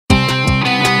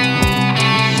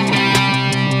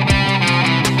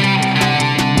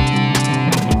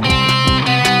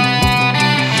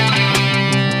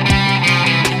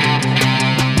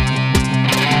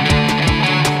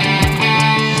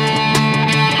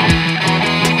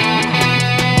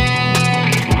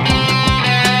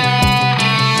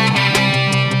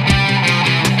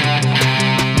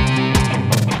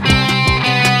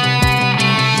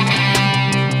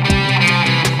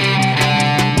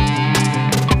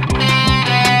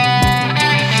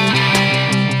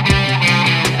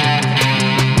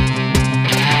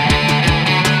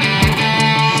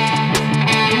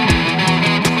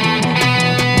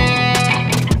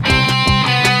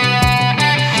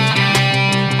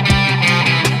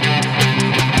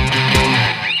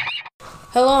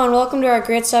welcome to our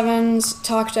Grade 7s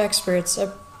Talk to Experts,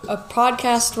 a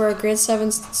podcast where grade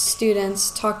 7 students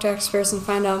talk to experts and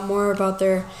find out more about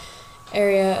their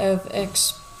area of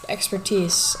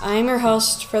expertise. I am your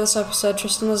host for this episode,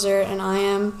 Tristan Lazert, and I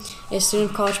am a student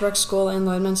of College Park School in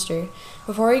Lloydminster.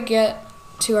 Before we get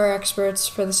to our experts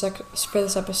for this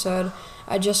episode,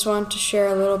 I just want to share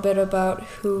a little bit about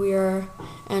who we are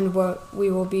and what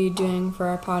we will be doing for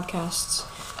our podcasts.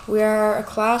 We are a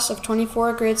class of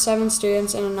 24 grade 7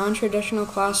 students in a non-traditional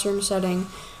classroom setting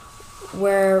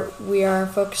where we are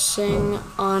focusing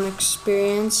on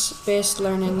experience-based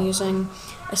learning using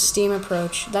a STEAM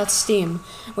approach. That's STEAM,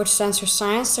 which stands for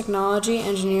Science, Technology,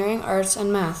 Engineering, Arts,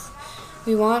 and Math.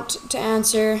 We want to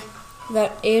answer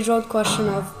that age-old question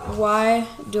of why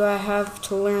do I have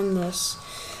to learn this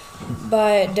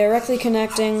by directly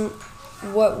connecting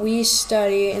what we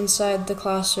study inside the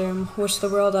classroom with the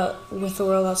world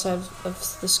outside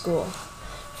of the school.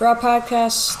 For our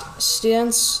podcast,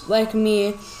 students like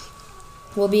me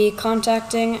will be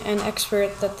contacting an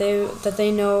expert that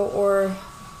they know or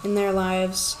in their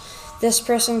lives. This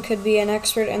person could be an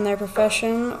expert in their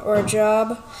profession or a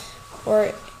job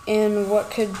or in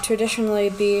what could traditionally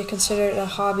be considered a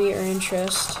hobby or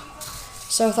interest.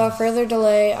 So without further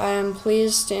delay, I am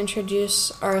pleased to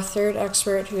introduce our third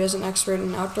expert, who is an expert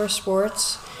in outdoor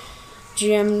sports,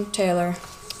 Jim Taylor.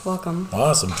 Welcome.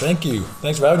 Awesome. Thank you.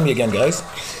 Thanks for having me again, guys.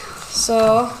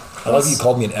 So... I like that you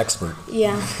called me an expert.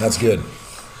 Yeah. That's good.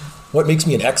 What makes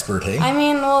me an expert, hey? I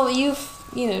mean, well, you've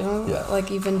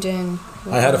been doing...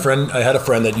 I had a friend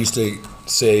that used to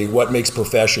say, what makes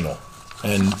professional?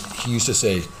 And he used to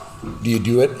say, do you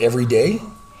do it every day?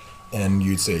 And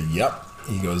you'd say, yep.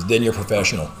 He goes, then you're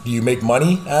professional. Do you make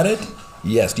money at it?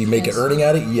 Yes. Do you make it earning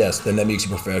at it? Yes. Then that makes you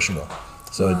professional.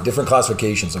 So different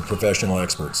classifications of professional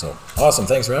experts. So awesome.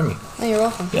 Thanks for having me. Oh, you're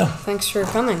welcome. Yeah. Thanks for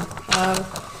coming.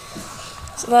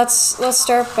 So let's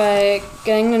start by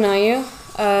getting to know you.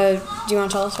 Do you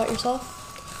want to tell us about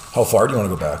yourself? How far do you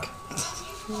want to go back?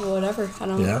 Whatever. I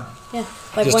don't know. Yeah? Yeah.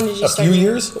 Like Just when did you start? A few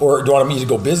years? Or do you want me to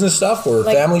go business stuff or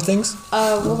family things?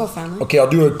 We'll go family. Okay, I'll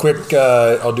do a quick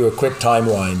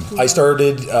timeline. Yeah. I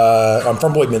started. I'm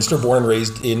from Lloydminster, born and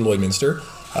raised in Lloydminster.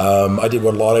 I did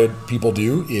what a lot of people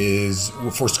do is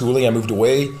for schooling. I moved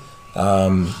away,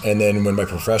 and then when my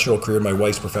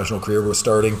wife's professional career was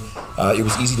starting, it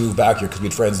was easy to move back here because we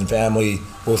had friends and family.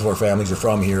 Both of our families are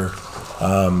from here,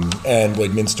 and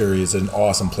Lloydminster is an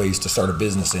awesome place to start a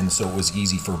business in. So it was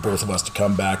easy for both of us to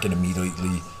come back and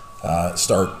immediately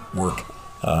start work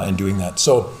and doing that.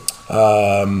 So.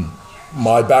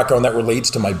 My background that relates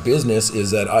to my business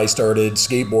is that I started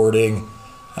skateboarding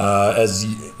as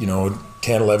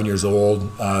 10, 11 years old,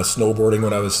 snowboarding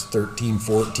when I was 13,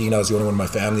 14. I was the only one in my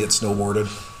family that snowboarded,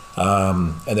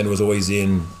 and then was always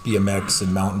in BMX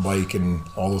and mountain bike and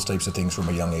all those types of things from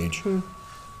a young age.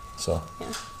 So,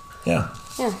 yeah.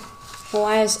 Well,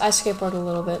 I skateboard a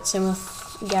little bit. Same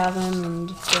with Gavin and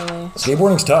Billy.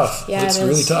 Skateboarding's tough. Yeah, it's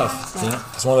really tough. Yeah.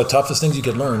 It's one of the toughest things you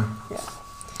could learn. Yeah.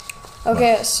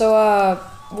 Okay, so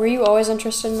were you always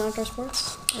interested in outdoor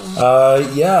sports?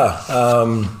 Yeah.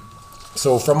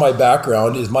 So from my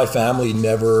background is my family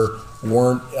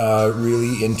weren't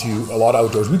really into a lot of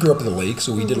outdoors. We grew up at the lake,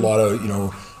 so we did a lot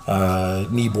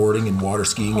of knee boarding and water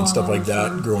skiing and stuff like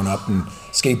that growing up, and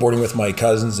skateboarding with my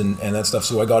cousins and that stuff.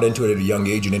 So I got into it at a young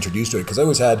age and introduced to it because I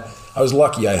was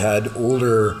lucky. I had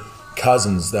older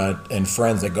cousins and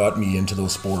friends that got me into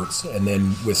those sports. And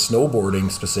then with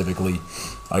snowboarding specifically,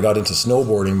 I got into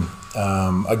snowboarding,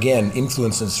 again,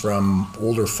 influences from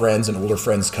older friends and older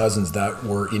friends' cousins that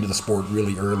were into the sport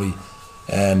really early.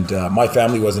 And my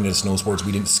family wasn't into snow sports.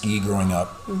 We didn't ski growing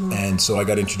up. And so I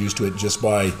got introduced to it just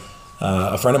by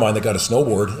a friend of mine that got a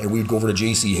snowboard, and we'd go over to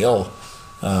JC Hill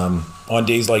on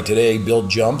days like today, build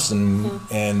jumps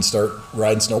and start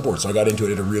riding snowboards. So I got into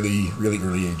it at a really, really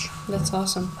early age. That's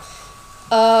awesome.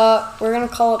 We're going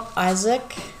to call up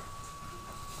Isaac.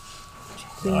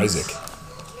 Isaac.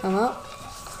 Come up.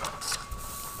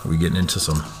 Are we getting into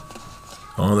some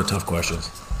the tough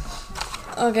questions?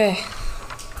 Okay.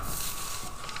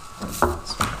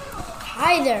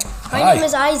 Hi there. My Hi. name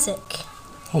is Isaac.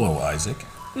 Hello, Isaac.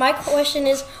 My question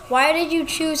is, why did you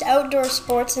choose outdoor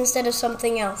sports instead of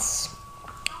something else?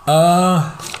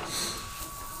 Why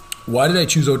did I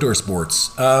choose outdoor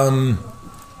sports?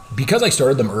 Because I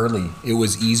started them early. It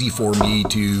was easy for me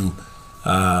to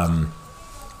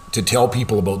tell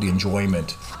people about the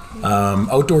enjoyment.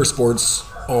 Outdoor sports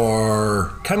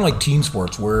are kind of like team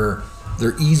sports where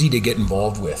they're easy to get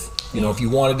involved with. If you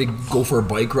wanted to go for a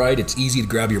bike ride, it's easy to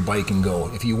grab your bike and go.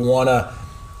 If you want to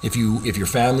if your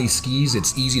family skis,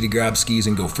 it's easy to grab skis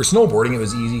and go. For snowboarding, it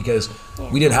was easy because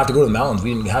we didn't have to go to the mountains.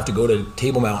 We didn't have to go to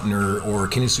Table Mountain or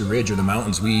Kinnisuh Ridge or the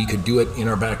mountains. We could do it in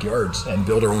our backyards and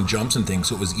build our own jumps and things.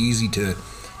 So it was easy to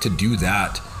do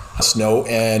that. Snow,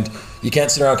 and you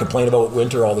can't sit around and complain about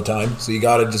winter all the time. So you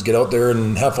got to just get out there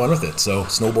and have fun with it. So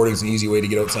snowboarding is an easy way to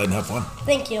get outside and have fun.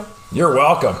 Thank you. You're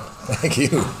welcome. Thank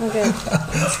you. Okay.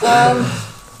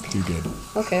 Too good.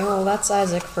 Okay, well, that's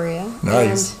Isaac for you.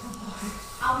 Nice.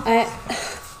 And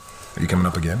Are you coming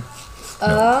up again?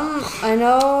 I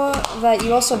know that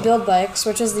you also build bikes,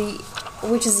 which is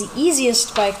the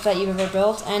easiest bike that you've ever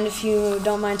built, and if you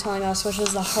don't mind telling us, which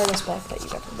is the hardest bike that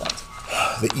you've ever built.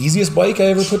 The easiest bike I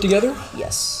ever put together?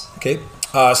 Yes. Okay.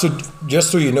 So just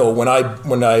so you know, when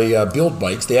I build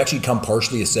bikes, they actually come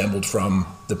partially assembled from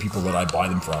the people that I buy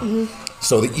them from. Mm-hmm.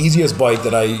 So the easiest bike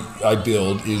that I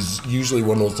build is usually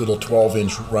one of those little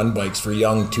 12-inch run bikes for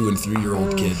young 2 and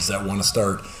 3-year-old kids that want to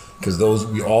start, because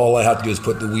all I have to do is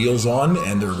put the wheels on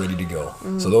and they're ready to go.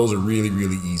 So those are really,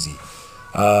 really easy.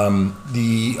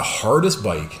 The hardest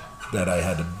bike that I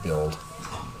had to build,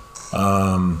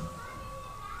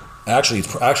 actually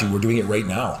we're doing it right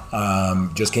now.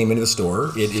 Just came into the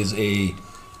store. It is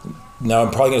now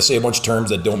I'm probably going to say a bunch of terms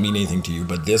that don't mean anything to you,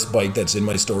 but this bike that's in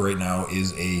my store right now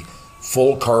is a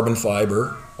full carbon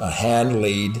fiber,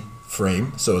 hand-laid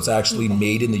frame. So it's actually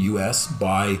made in the U.S.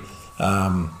 by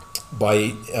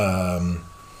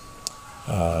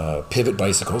Pivot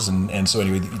Bicycles, and so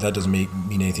anyway, that doesn't mean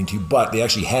anything to you. But they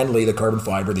actually hand-lay the carbon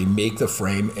fiber. They make the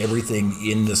frame, everything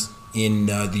in the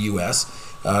U.S.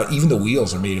 Even the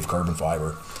wheels are made of carbon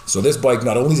fiber. So this bike,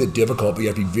 not only is it difficult, but you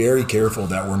have to be very careful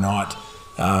that we're not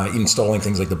installing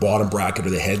things like the bottom bracket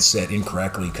or the headset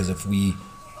incorrectly, because if we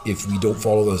don't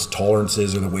follow those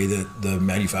tolerances or the way that the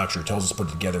manufacturer tells us to put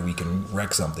it together, we can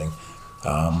wreck something.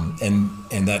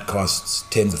 And that costs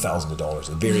tens of thousands of dollars.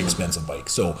 A very expensive bike.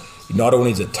 So not only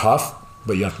is it tough,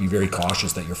 but you have to be very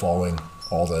cautious that you're following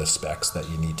all the specs that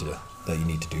you need to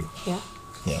do. Yeah.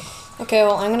 Yeah. Okay,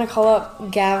 well, I'm going to call up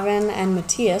Gavin and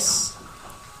Matthias.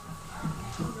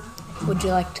 Would you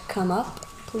like to come up,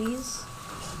 please?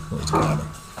 Where's Gavin?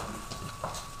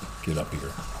 Get up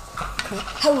here.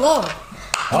 Hello.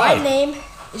 Hi. My name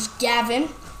is Gavin.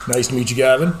 Nice to meet you,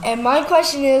 Gavin. And my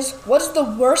question is, what's the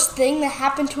worst thing that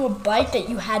happened to a bike that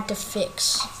you had to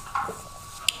fix?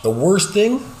 The worst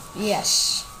thing?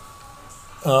 Yes.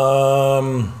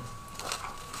 The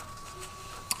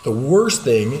worst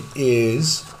thing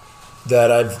is that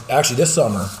this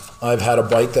summer, I've had a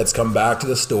bike that's come back to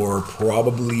the store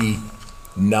probably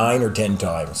 9 or 10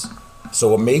 times. So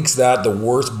what makes that the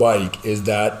worst bike is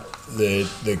that the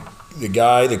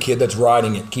kid that's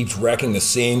riding it keeps wrecking the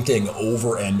same thing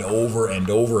over and over and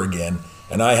over again,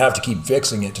 and I have to keep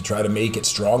fixing it to try to make it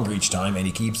stronger each time, and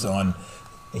he keeps on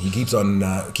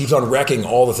wrecking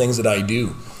all the things that I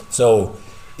do. So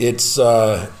it's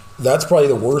that's probably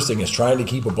the worst thing, is trying to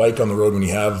keep a bike on the road when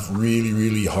you have really,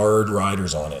 really hard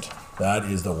riders on it. That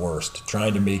is the worst,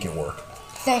 trying to make it work.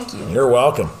 Thank you. You're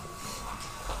welcome.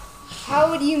 How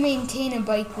would you maintain a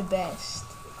bike the best?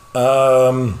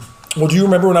 Well, do you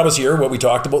remember when I was here, what we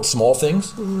talked about, small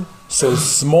things? Mm-hmm. So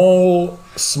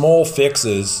small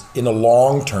fixes in the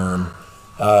long term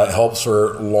helps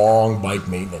for long bike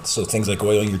maintenance. So things like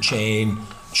oiling your chain,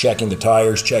 checking the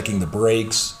tires, checking the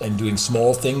brakes, and doing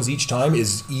small things each time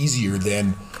is easier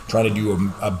than trying to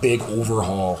do a big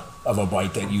overhaul of a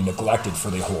bike that you neglected for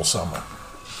the whole summer.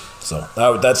 So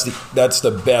that's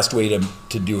the best way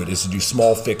to do it, is to do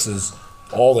small fixes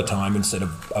all the time instead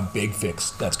of a big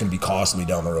fix that's going to be costly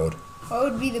down the road. What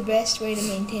would be the best way to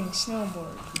maintain a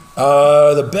snowboard?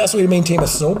 The best way to maintain a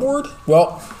snowboard?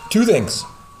 Well, 2 things.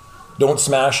 Don't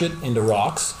smash it into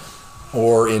rocks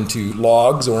or into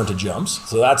logs or into jumps.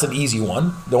 So that's an easy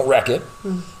one. Don't wreck it.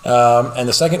 And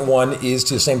the second one is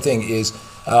the same thing, is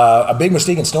a big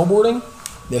mistake in snowboarding.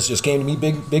 This just came to me.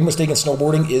 Big mistake in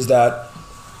snowboarding is that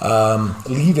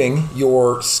leaving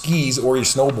your skis or your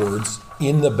snowboards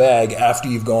in the bag after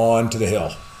you've gone to the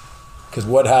hill. Because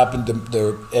what happened,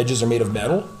 the edges are made of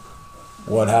metal.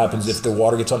 What happens if the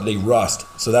water gets on, they rust.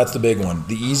 So that's the big one.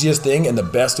 The easiest thing and the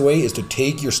best way is to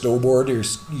take your snowboard or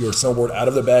your snowboard out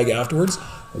of the bag afterwards,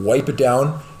 wipe it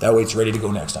down, that way it's ready to go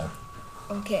next time.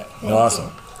 Okay. Awesome.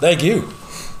 Thank you.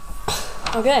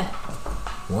 Okay.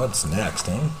 What's next,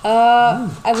 eh?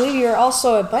 I believe you're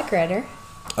also a bike rider.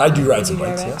 I do ride some You do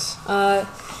bikes, bikes. yes.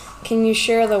 Can you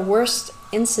share the worst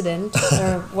incident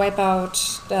or wipe out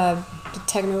the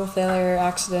technical failure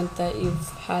accident that you've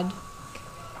had?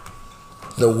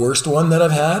 The worst one that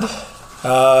I've had?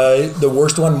 The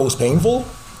worst one, most painful?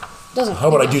 Doesn't. How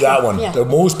about I do that one? Yeah. The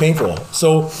most painful.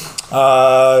 So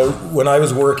when I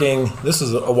was working, this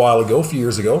is a while ago, a few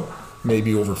years ago,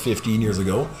 maybe over 15 years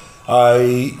ago, I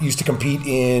used to compete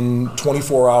in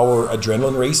 24-hour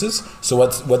adrenaline races. So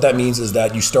what that means is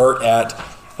that you start at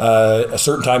a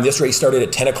certain time. This race started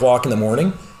at 10 o'clock in the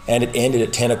morning, and it ended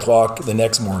at 10 o'clock the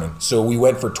next morning. So we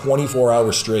went for 24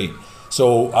 hours straight.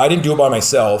 So I didn't do it by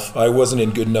myself. I wasn't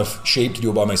in good enough shape to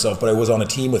do it by myself, but I was on a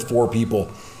team with 4 people.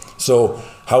 So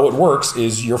how it works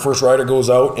is your first rider goes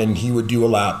out and he would do a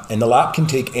lap. And the lap can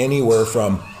take anywhere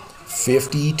from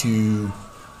 50 to,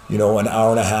 an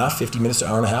hour and a half, 50 minutes to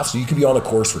an hour and a half. So you could be on the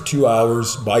course for 2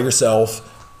 hours by yourself,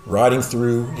 riding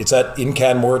through. It's in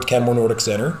Canmore, at Canmore Nordic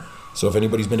Center. So if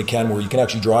anybody's been to Canmore, you can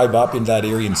actually drive up in that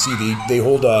area and see. They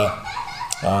hold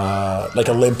like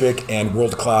Olympic and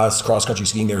world-class cross-country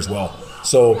skiing there as well.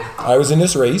 So I was in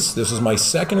this race. This was my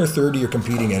second or third year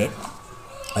competing in it.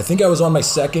 I think I was on my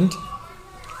second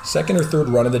or third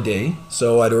run of the day.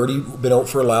 So I'd already been out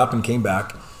for a lap and came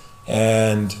back.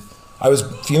 And I was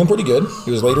feeling pretty good.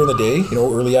 It was later in the day,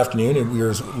 early afternoon. And we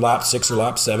were lap 6 or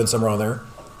lap 7, somewhere on there.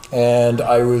 And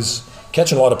I was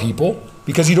catching a lot of people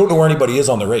because you don't know where anybody is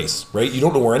on the race, right? You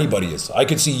don't know where anybody is. I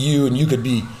could see you and you could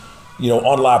be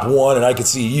on lap 1, and I could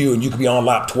see you and you could be on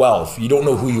lap 12. You don't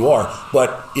know who you are,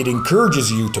 but it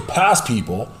encourages you to pass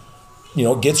people,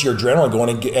 gets your adrenaline going,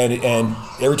 and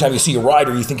every time you see a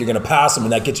rider, you think you're going to pass them,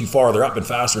 and that gets you farther up and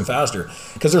faster,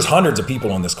 because there's hundreds of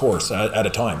people on this course at a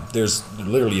time. There's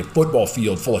literally a football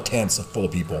field full of tents full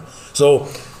of people. So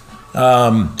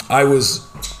I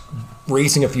was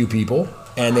racing a few people,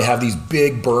 and they have these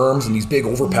big berms and these big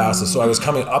overpasses. So I was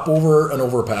coming up over an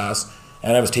overpass,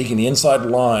 and I was taking the inside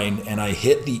line, and I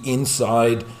hit the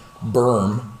inside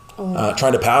berm,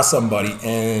 trying to pass somebody,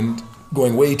 and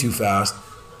going way too fast.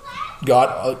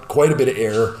 Got quite a bit of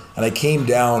air, and I came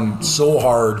down so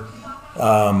hard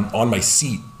on my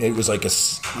seat. It was like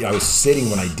I was sitting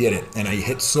when I did it, and I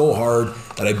hit so hard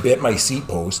that I bent my seat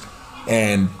post,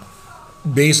 and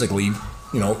basically,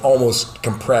 almost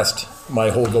compressed my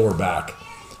whole lower back.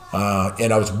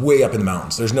 And I was way up in the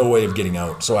mountains. There's no way of getting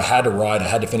out. So I had to ride. I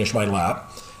had to finish my lap.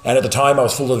 And at the time, I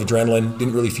was full of adrenaline,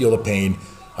 didn't really feel the pain.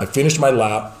 I finished my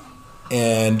lap,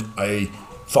 and I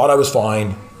thought I was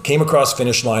fine. Came across the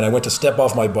finish line. I went to step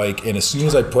off my bike, and as soon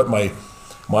as I put my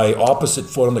opposite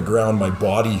foot on the ground, my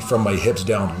body from my hips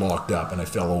down locked up, and I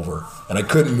fell over. And I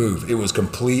couldn't move. It was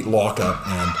complete lockup,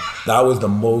 and that was the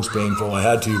most painful. I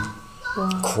had to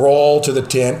crawl to the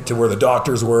tent to where the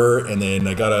doctors were, and then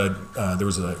I got there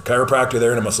was a chiropractor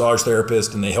there and a massage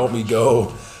therapist, and they helped me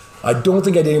go. I don't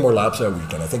think I did any more laps that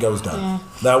weekend. I think I was done. Yeah.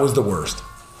 That was the worst.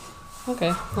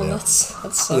 Okay, well that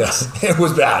sucks. Yeah, it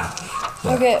was bad.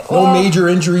 Yeah. Okay, well, no major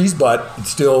injuries, but it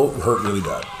still hurt really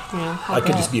bad. Yeah, I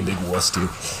could just be a big wuss too.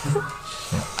 Yeah.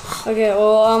 Okay,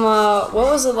 well, what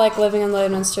was it like living in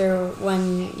Lloydminster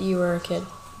when you were a kid?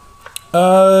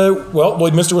 Well,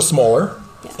 Lloydminster was smaller.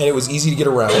 Yeah. And it was easy to get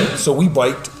around, so we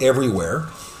biked everywhere.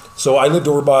 So I lived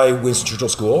over by Winston Churchill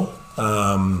School,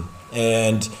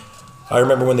 and I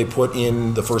remember when they put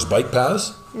in the first bike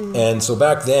paths, and so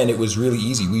back then it was really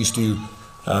easy. We used to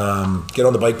get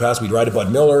on the bike paths, we'd ride to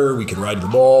Bud Miller, we could ride to the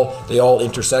mall, they all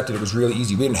intersected. It was really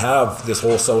easy. We didn't have this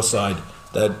whole south side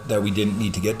that we didn't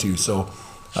need to get to. So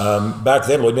back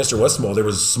then Lloydminster was small. There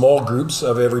was small groups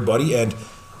of everybody, and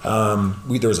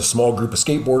there was a small group of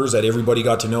skateboarders that everybody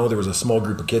got to know. There was a small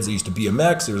group of kids that used to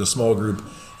BMX. There was a small group,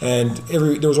 and there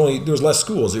was less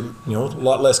schools. A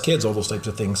lot less kids. All those types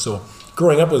of things. So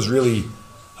growing up was really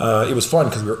it was fun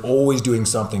because we were always doing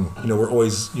something. We're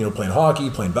always playing hockey,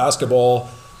 playing basketball.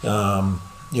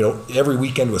 Every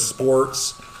weekend was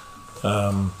sports.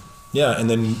 And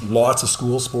then lots of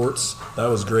school sports. That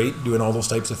was great doing all those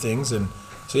types of things. And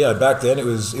so back then it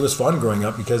was fun growing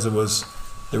up because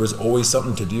there was always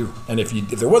something to do. And if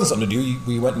there wasn't something to do,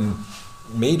 we went and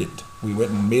made it. We went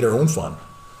and made our own fun.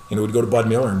 We'd go to Bud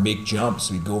Miller and make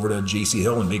jumps. We'd go over to JC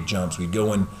Hill and make jumps. We'd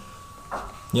go and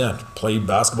play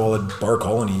basketball at Bar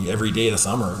Colony every day of the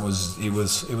summer. It was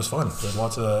fun. There's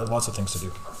lots of things to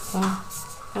do. Wow,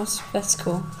 that's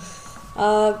cool.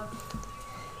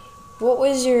 What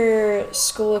was your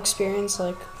school experience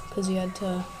like? Because you had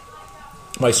to.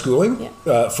 My schooling?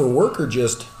 Yeah. For work or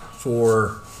just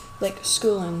for? Like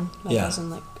schooling, as in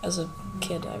like as a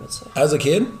kid, I would say. As a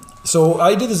kid, so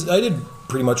I did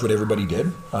pretty much what everybody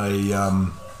did. I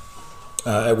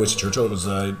at Winston Churchill, it was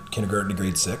kindergarten to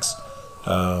grade 6.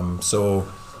 So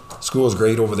school was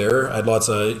great over there. I had lots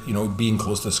of being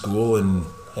close to school and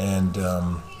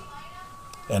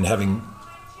having.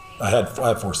 I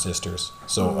have 4 sisters,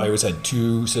 so I always had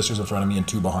 2 sisters in front of me and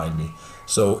 2 behind me.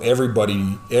 So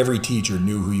every teacher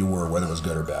knew who you were, whether it was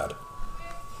good or bad.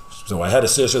 So I had a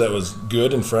sister that was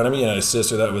good in front of me, and I had a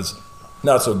sister that was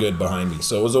not so good behind me.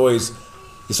 So it was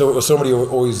somebody who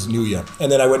always knew you. And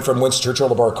then I went from Winston Churchill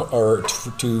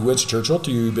to Winston Churchill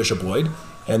to Bishop Lloyd,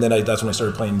 and then that's when I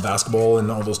started playing basketball and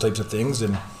all those types of things.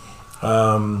 And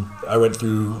I went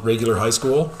through regular high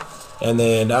school, and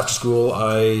then after school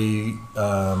I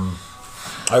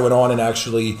went on and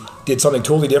actually did something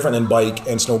totally different than bike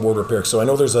and snowboard repair. So I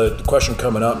know there's a question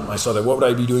coming up. I saw that, what would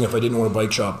I be doing if I didn't own a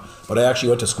bike shop? But I actually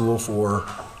went to school for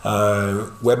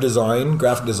web design,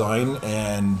 graphic design,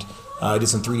 and I did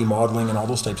some 3D modeling and all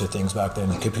those types of things back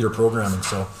then, computer programming.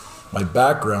 So my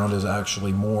background is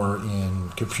actually more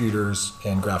in computers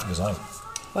and graphic design.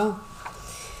 Wow.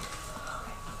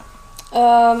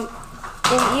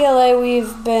 In ELA,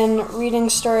 we've been reading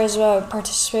stories about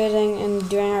participating and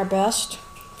doing our best.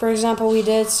 For example, we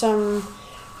did some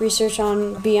research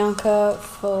on Bianca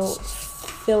Filipescu.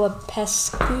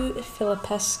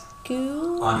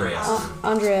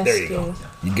 Andreescu. There you go.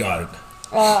 You got it.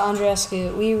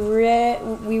 Andreescu. We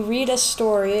read a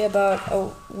story about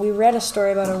a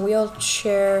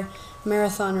wheelchair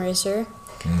marathon racer.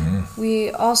 Mm-hmm. We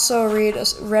also read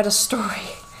a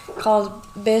story called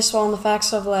Baseball and the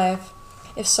Facts of Life.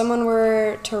 If someone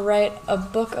were to write a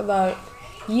book about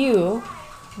you,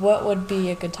 what would be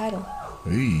a good title?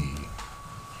 Hey.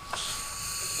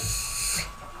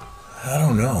 I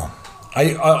don't know.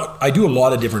 I do a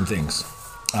lot of different things,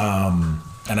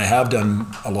 and I have done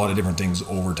a lot of different things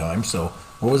over time. So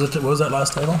what was it? What was that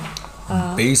last title?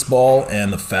 Baseball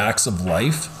and the Facts of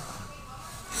Life.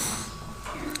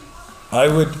 I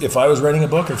would, if I was writing a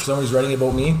book, or if somebody's writing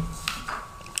about me.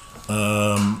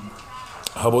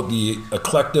 How about the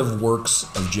eclectic works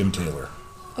of Jim Taylor?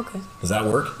 Okay. Does that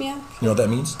work? Yeah. You know what that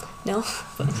means? No.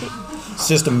 It's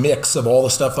just a mix of all the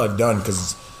stuff I've done,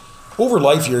 because over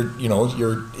life you're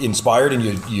inspired and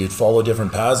you follow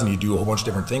different paths and you do a whole bunch of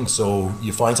different things. So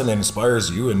you find something that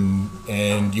inspires you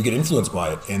and you get influenced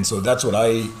by it. And so that's what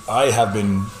I have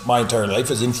been my entire life,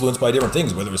 is influenced by different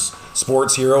things, whether it's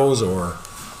sports heroes or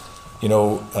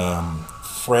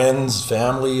friends,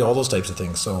 family, all those types of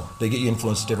things. So they get you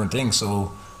influenced to different things,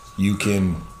 so you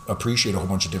can appreciate a whole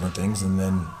bunch of different things and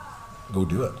then go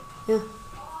do it. Yeah.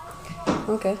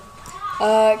 Okay.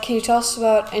 Can you tell us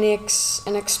about an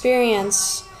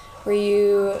experience where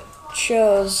you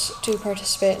chose to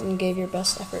participate and gave your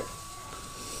best effort?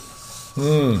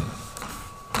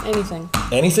 Anything.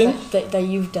 Anything? That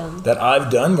you've done. That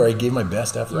I've done where I gave my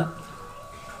best effort? Yeah.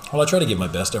 Well, I try to give my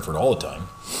best effort all the time.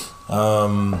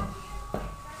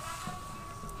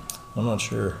 I'm not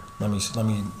sure. Let me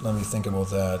think about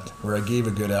that. Where I gave a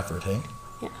good effort, hey?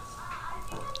 Yeah.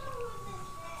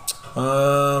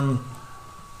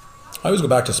 I always go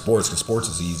back to sports, because sports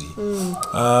is easy.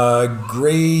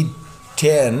 Grade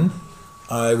 10,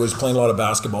 I was playing a lot of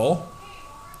basketball,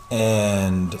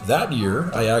 and that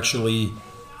year I actually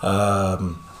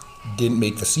didn't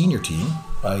make the senior team.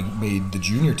 I made the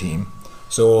junior team.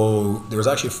 So there was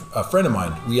actually a friend of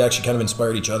mine. We actually kind of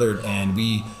inspired each other, and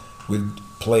we would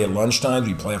play at lunchtime,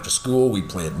 we'd play after school, we'd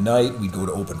play at night, we'd go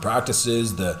to open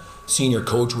practices. The senior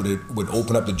coach would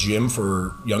open up the gym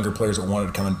for younger players that wanted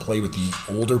to come and play with the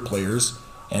older players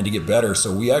and to get better.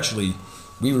 So we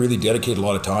really dedicated a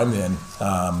lot of time then,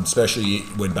 especially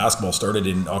when basketball started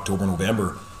in October,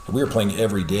 November. We were playing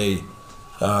every day,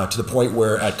 to the point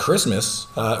where at Christmas,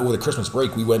 over the Christmas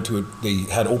break, they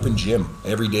had open gym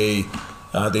every day.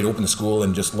 They'd open the school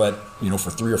and just let, for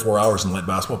 3 or 4 hours and let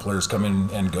basketball players come in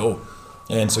and go.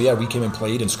 And so, yeah, we came and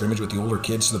played and scrimmaged with the older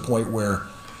kids, to the point where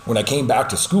when I came back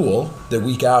to school the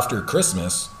week after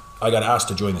Christmas, I got asked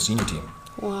to join the senior team.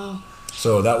 Wow.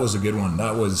 So that was a good one.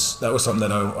 That was something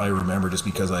that I remember, just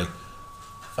because I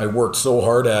worked so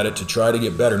hard at it to try to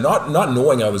get better, not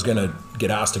knowing I was going to get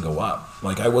asked to go up.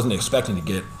 Like, I wasn't expecting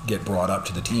to get brought up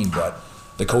to the team, but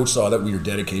the coach saw that we were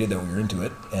dedicated, that we were into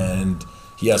it, and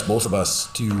he asked both of us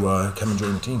to come and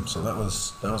join the team. So that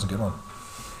was a good one.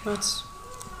 That's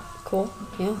cool.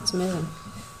 Yeah, it's amazing.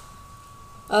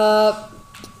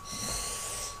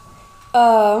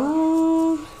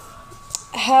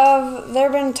 Have there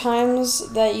been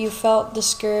times that you felt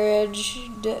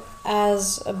discouraged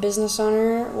as a business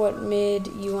owner? What made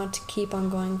you want to keep on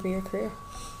going for your career?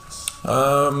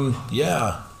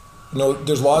 Yeah.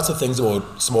 There's lots of things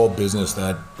about small business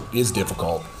that is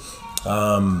difficult.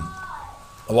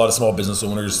 A lot of small business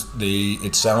owners,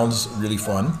 it sounds really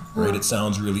fun, right? It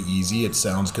sounds really easy. It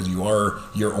sounds, because you are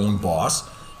your own boss,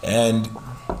 and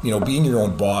being your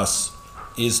own boss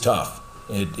is tough.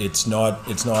 It's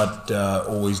not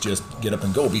always just get up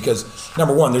and go, because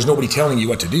number one, there's nobody telling you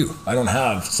what to do. I don't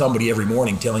have somebody every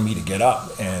morning telling me to get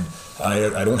up, and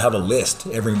I don't have a list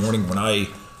every morning when I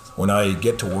when I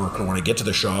get to work or when I get to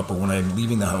the shop or when I'm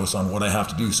leaving the house on what I have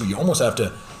to do. So you almost have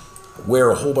to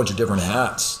wear a whole bunch of different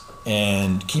hats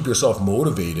and keep yourself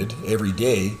motivated every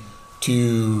day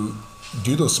to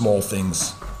do those small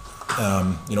things.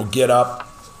 Get up,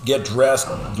 get dressed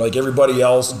like everybody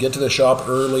else, get to the shop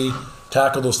early,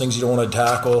 tackle those things you don't want to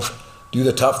tackle, do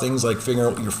the tough things like figure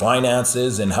out your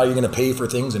finances and how you're going to pay for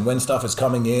things and when stuff is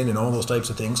coming in and all those types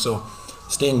of things. So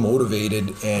staying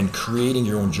motivated and creating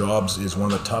your own jobs is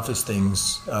one of the toughest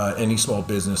things any small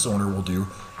business owner will do.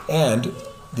 And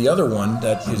the other one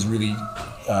that is really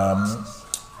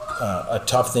a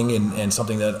tough thing and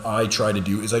something that I try to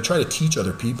do is I try to teach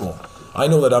other people. I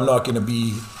know that I'm not going to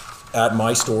be at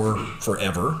my store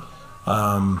forever.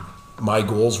 My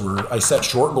goals I set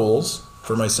short goals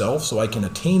for myself so I can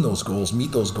attain those goals,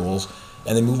 meet those goals,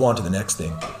 and then move on to the next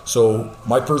thing. So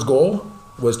my first goal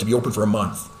was to be open for a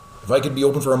month. If I could be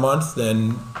open for a month,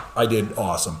 then I did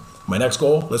awesome. My next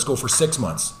goal, let's go for 6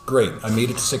 months. Great, I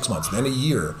made it to 6 months, then a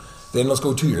year. Then let's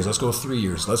go 2 years, let's go 3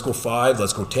 years, let's go 5,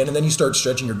 let's go 10, and then you start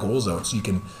stretching your goals out so you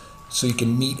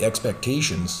can meet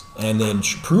expectations and then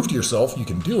prove to yourself you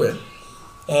can do it.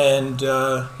 And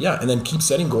and then keep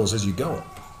setting goals as you go.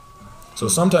 So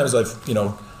sometimes I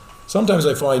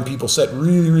find people set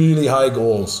really, really high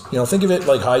goals. Think of it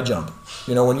like high jump.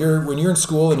 When you're in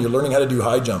school and you're learning how to do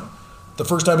high jump, the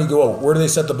first time you go out, where do they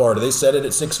set the bar? Do they set it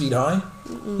at 6 feet high?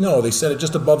 Mm-mm. No, they set it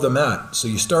just above the mat. So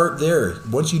you start there.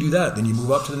 Once you do that, then you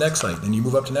move up to the next height, then you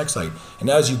move up to the next height. And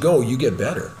as you go, you get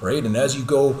better, right? And as you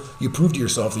go, you prove to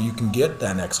yourself that you can get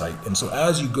that next height. And so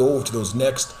as you go to those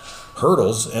next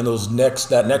hurdles and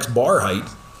that next bar height,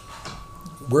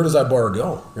 where does that bar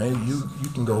go, right? You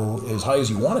can go as high as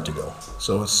you want it to go.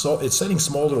 So it's setting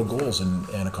small little goals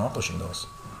and accomplishing those.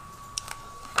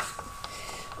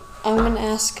 I'm going to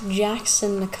ask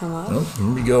Jackson to come up. Oh,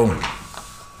 here we go.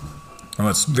 Oh,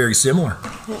 it's very similar.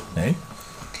 Yeah. Hey?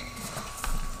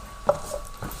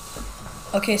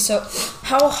 Okay, so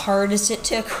how hard is it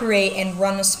to create and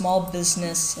run a small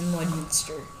business in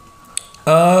Lloydminster?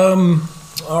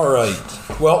 All right.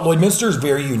 Well, Lloydminster is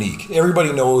very unique.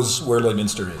 Everybody knows where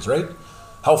Lloydminster is, right?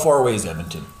 How far away is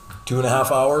Edmonton?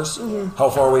 2.5 hours? Mm-hmm. How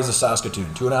far away is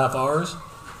Saskatoon? 2.5 hours?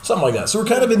 Something like that. So we're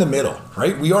kind of in the middle,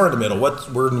 right? We are in the middle.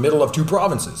 We're in the middle of two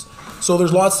provinces. So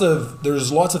there's lots of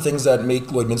things that make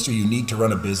Lloydminster unique to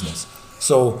run a business.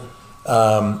 So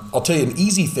I'll tell you an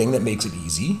easy thing that makes it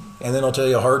easy, and then I'll tell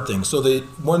you a hard thing. So the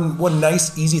one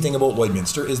nice easy thing about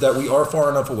Lloydminster is that we are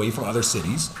far enough away from other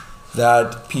cities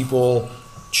that people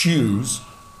choose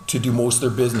to do most of their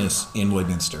business in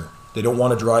Lloydminster. They don't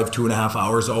want to drive 2.5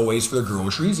 hours always for their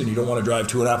groceries, and you don't want to drive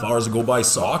 2.5 hours to go buy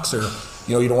socks, or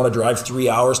you don't want to drive 3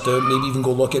 hours to maybe even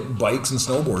go look at bikes and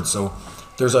snowboards. So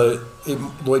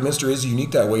Lloydminster is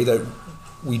unique that way, that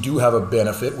we do have a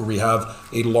benefit where we have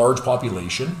a large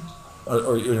population,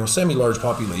 or semi-large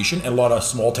population, and a lot of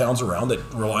small towns around that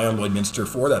rely on Lloydminster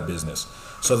for that business.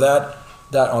 So that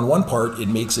on one part, it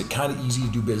makes it kind of easy to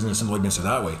do business in Lloydminster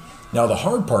that way. Now the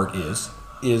hard part is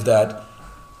that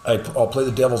I'll play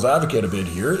the devil's advocate a bit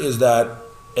here, is that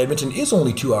Edmonton is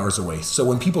only 2 hours away. So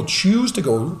when people choose to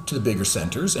go to the bigger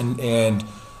centers and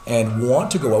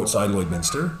want to go outside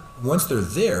Lloydminster, once they're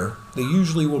there, they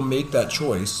usually will make that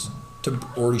choice to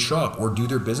already shop or do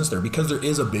their business there because there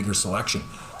is a bigger selection.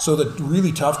 So the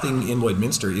really tough thing in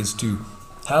Lloydminster is to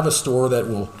have a store that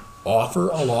will offer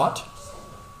a lot,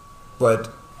 but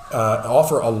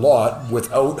offer a lot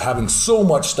without having so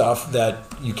much stuff that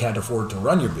you can't afford to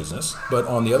run your business. But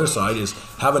on the other side is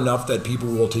have enough that people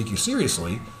will take you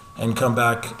seriously and come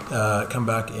back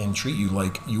and treat you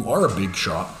like you are a big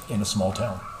shop in a small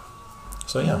town.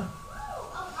 So yeah.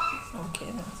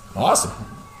 Okay then. Awesome.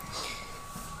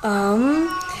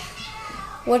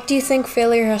 What do you think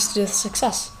failure has to do with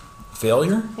success?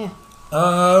 Failure? Yeah.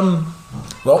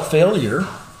 Well, failure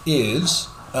is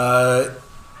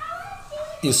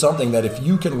something that if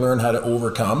you can learn how to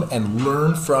overcome and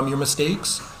learn from your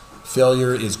mistakes,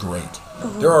 failure is great.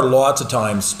 Mm-hmm. There are lots of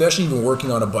times, especially even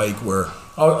working on a bike, where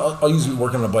I'll use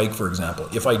working on a bike, for example.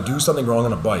 If I do something wrong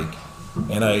on a bike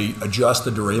and I adjust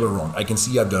the derailleur wrong, I can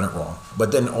see I've done it wrong.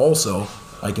 But then also,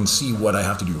 I can see what I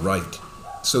have to do right.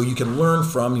 So you can learn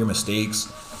from your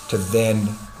mistakes to then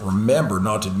remember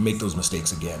not to make those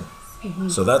mistakes again. Mm-hmm.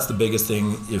 So that's the biggest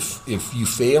thing. If you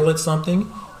fail at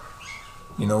something,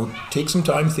 take some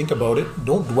time, think about it.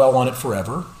 Don't dwell on it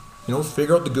forever.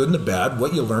 Figure out the good and the bad,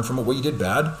 what you learned from it, what you did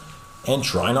bad, and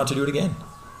try not to do it again.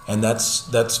 And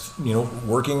that's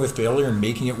working with failure and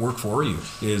making it work for you.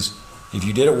 Is if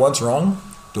you did it once wrong,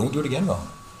 don't do it again wrong.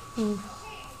 Mm.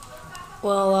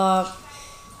 Well,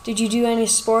 did you do any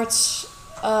sports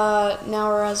now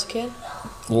or as a kid?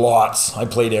 Lots. I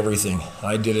played everything.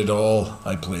 I did it all.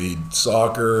 I played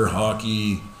soccer,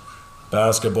 hockey,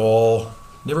 basketball.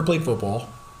 Never played football,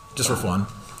 just for fun.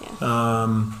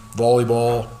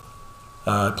 Volleyball.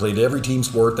 Played every team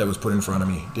sport that was put in front of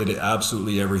me. Did it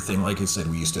absolutely everything. Like I said,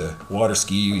 we used to water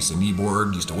ski, we used to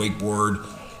kneeboard, used to wakeboard.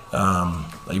 I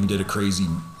even did a crazy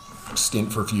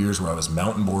stint for a few years where I was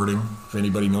mountain boarding. If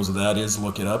anybody knows what that is,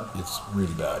 look it up. It's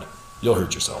really bad. You'll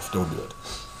hurt yourself. Don't do it.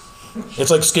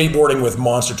 It's like skateboarding with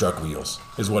monster truck wheels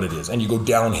is what it is. And you go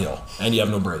downhill and you have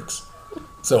no brakes.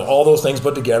 So all those things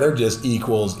put together just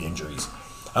equals injuries.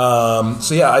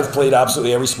 So yeah, I've played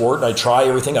absolutely every sport. I try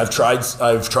everything. I've tried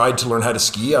to learn how to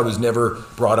ski. I was never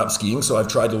brought up skiing, so I've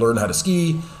tried to learn how to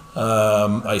ski.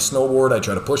 I snowboard. I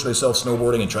try to push myself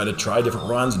snowboarding and try different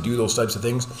runs and do those types of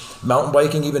things. Mountain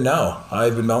biking even now.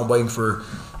 I've been mountain biking for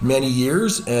many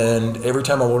years, and every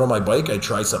time I load on my bike, I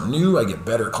try something new. I get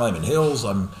better at climbing hills.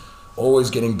 I'm always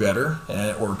getting better,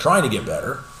 or trying to get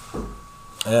better.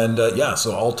 And yeah,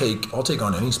 so I'll take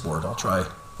on any sport. I'll try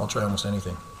almost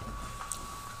anything.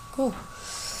 Cool.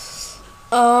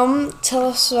 Tell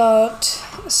us about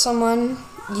someone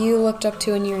you looked up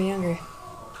to when you were younger.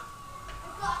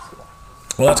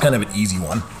 Well, that's kind of an easy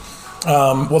one.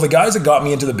 Well, the guys that got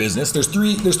me into the business, there's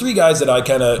three guys that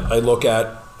I look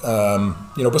at.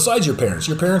 Besides your parents.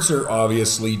 Your parents are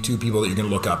obviously two people that you're going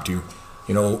to look up to.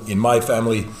 In my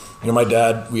family, my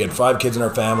dad, we had 5 kids in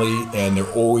our family, and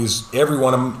they're always, every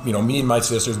one of them, me and my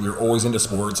sisters, we were always into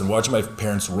sports, and watching my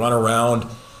parents run around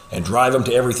and drive them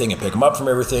to everything and pick them up from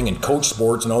everything and coach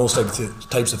sports and all those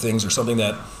types of things are something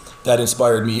that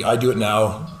inspired me. I do it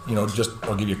now.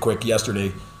 I'll give you a quick.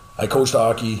 Yesterday, I coached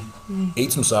hockey,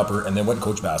 ate some supper, and then went and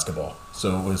coached basketball.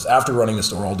 So it was after running the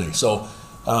store all day. So,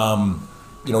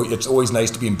 it's always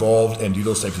nice to be involved and do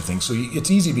those types of things. So it's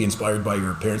easy to be inspired by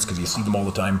your parents because you see them all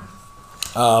the time.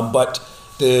 But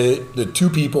the two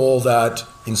people that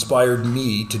inspired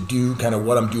me to do kind of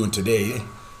what I'm doing today,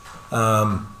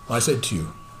 I said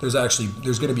 2. There's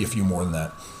going to be a few more than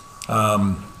that.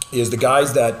 Is the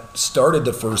guys that started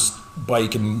the first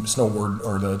bike and snowboard,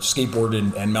 or the skateboard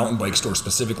and mountain bike store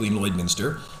specifically in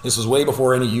Lloydminster. This was way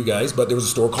before any of you guys, but there was a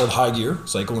store called High Gear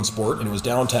Cycle and Sport, and it was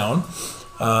downtown.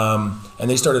 And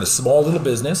they started a small little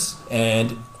business,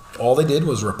 and all they did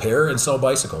was repair and sell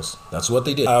bicycles. That's what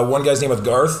they did. One guy's name was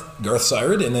Garth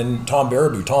Sirod, and then Tom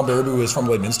Baraboo. Tom Baraboo is from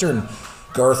Lloydminster, and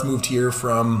Garth moved here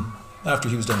from after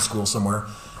he was done school somewhere.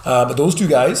 But those two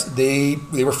guys, they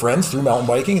were friends through mountain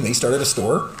biking, and they started a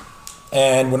store.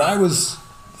 And when I was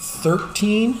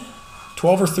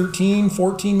 12 or 13,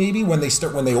 14 maybe, when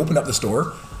they opened up the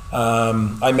store,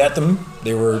 I met them.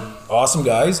 They were awesome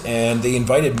guys, and they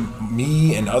invited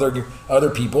me and other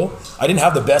people. I didn't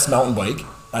have the best mountain bike.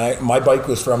 My bike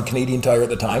was from Canadian Tire at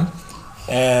the time,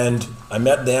 and I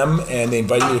met them, and they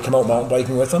invited me to come out mountain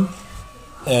biking with them.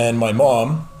 And my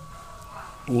mom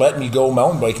let me go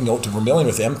mountain biking out to Vermilion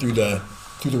with them through the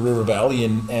river valley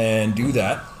and do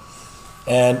that.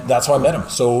 And that's how I met them.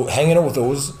 So hanging out with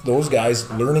those guys,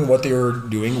 learning what they were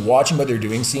doing, watching what they're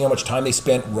doing, seeing how much time they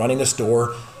spent running the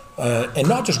store, and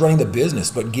not just running the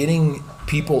business, but getting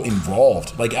people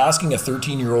involved. Like asking a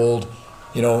 13-year-old,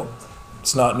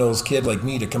 snot-nosed kid like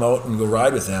me to come out and go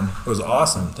ride with them. It was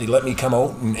awesome. They let me come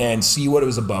out and see what it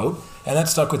was about, and that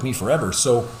stuck with me forever.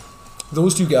 So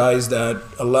those two guys that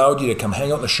allowed you to come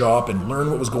hang out in the shop and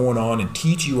learn what was going on and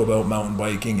teach you about mountain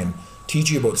biking and teach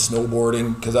you about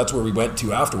snowboarding, because that's where we went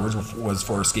to afterwards, was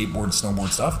for skateboard and snowboard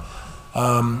stuff.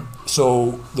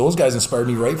 So those guys inspired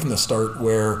me right from the start,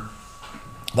 where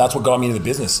that's what got me into the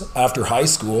business. After high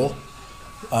school,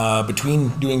 between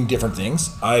doing different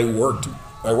things, I worked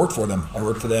for them. I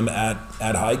worked for them at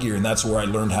High Gear, and that's where I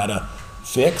learned how to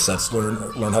fix,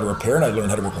 learn how to repair, and I learned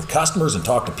how to work with customers and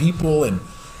talk to people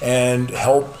and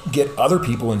help get other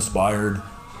people inspired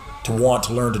to want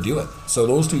to learn to do it. So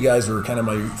those two guys were kind of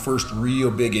my first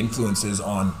real big influences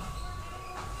on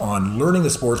learning the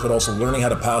sports, but also learning how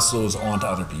to pass those on to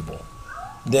other people.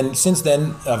 Then since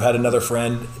then, I've had another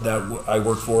friend that I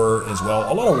work for as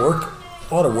well. A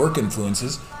lot of work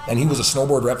influences, and he was a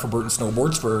snowboard rep for Burton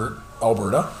Snowboards for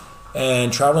Alberta,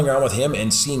 and traveling around with him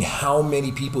and seeing how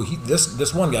many people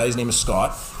this one guy, his name is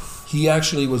Scott. He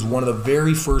actually was one of the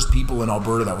very first people in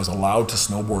Alberta that was allowed to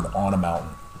snowboard on a mountain.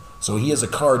 So he has a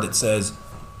card that says,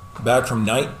 back from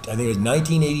I think it was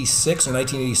 1986 or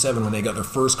 1987 when they got their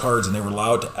first cards and they were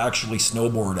allowed to actually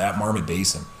snowboard at Marmot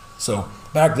Basin. So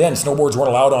back then, snowboards weren't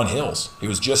allowed on hills. It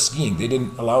was just skiing. They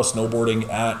didn't allow snowboarding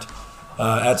at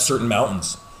certain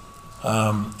mountains,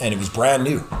 and it was brand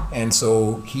new. And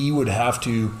so he would have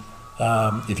to,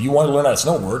 if you want to learn how to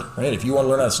snowboard, right? If you want to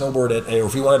learn how to snowboard or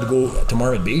if you wanted to go to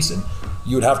Marmot Basin,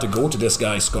 you would have to go to this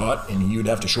guy, Scott, and he would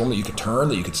have to show him that you could turn,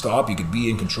 that you could stop, you could be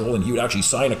in control, and he would actually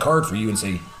sign a card for you and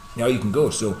say, now you can go.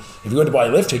 So if you went to buy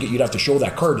a lift ticket, you'd have to show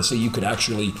that card to say you could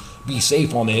actually be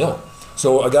safe on the hill.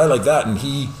 So a guy like that, and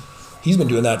he's been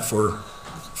doing that for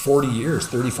 40 years,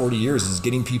 30, 40 years, is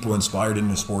getting people inspired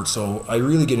into sports. So I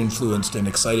really get influenced and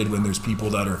excited when there's people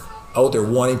that are out there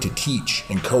wanting to teach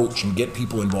and coach and get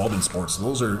people involved in sports. So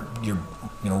those are your,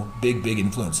 big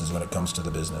influences when it comes to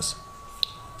the business.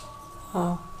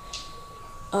 Oh.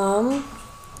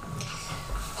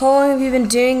 How long have you been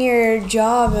doing your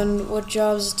job, and what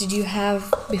jobs did you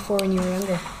have before when you were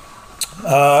younger?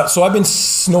 So I've been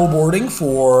snowboarding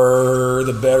for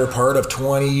the better part of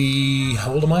 20,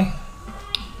 how old am I?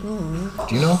 Do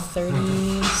you know?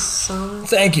 30 some.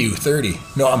 Thank you, 30.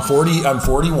 No, I'm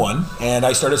 41, and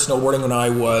I started snowboarding when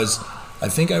I was,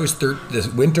 this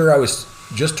winter I was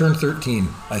just turned 13,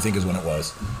 I think is when it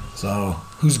was. So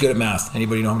who's good at math?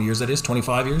 Anybody know how many years that is?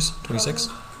 25 years? 26?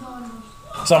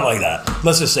 Something like that.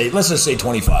 Let's just say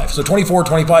 25. So 24,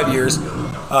 25 years,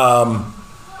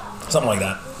 something like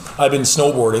that. I've been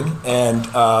snowboarding and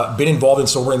been involved in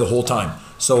snowboarding the whole time.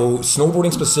 So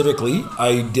snowboarding specifically,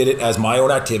 I did it as my own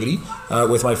activity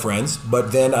with my friends,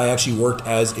 but then I actually worked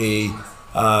as a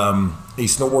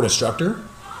snowboard instructor.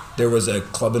 There was a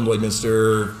club in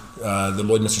Lloydminster, the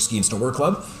Lloydminster Ski and Snowboard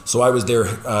Club. So I was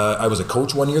there, I was a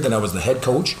coach one year, then I was the head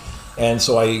coach. And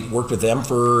so I worked with them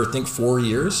for, I think, 4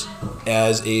 years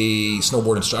as a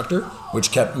snowboard instructor,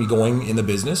 which kept me going in the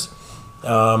business.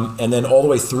 And then all the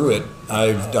way through it,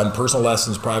 I've done personal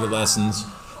lessons, private lessons,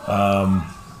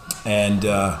 and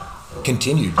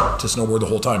continued to snowboard the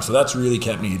whole time. So that's really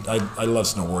kept me, I love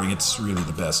snowboarding. It's really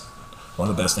the best, one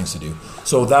of the best things to do.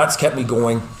 So that's kept me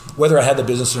going. Whether I had the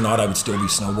business or not, I would still be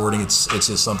snowboarding. It's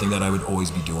just something that I would always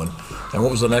be doing. And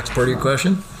what was the next part of your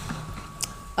question?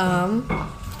 What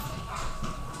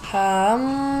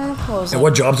was And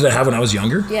what jobs did I have when I was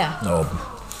younger? Yeah. No.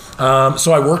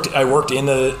 So I worked in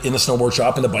the snowboard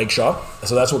shop, in the bike shop.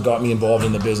 So that's what got me involved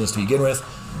in the business to begin with.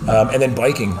 And then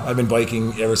biking. I've been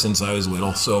biking ever since I was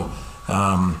little. So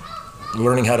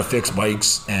learning how to fix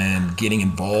bikes and getting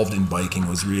involved in biking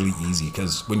was really easy,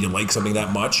 because when you like something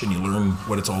that much and you learn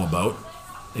what it's all about,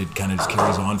 it kind of just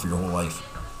carries on for your whole life.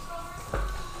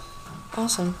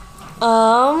 Awesome.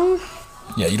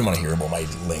 Yeah, you don't want to hear about my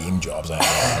lame jobs I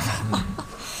have.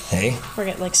 Hey?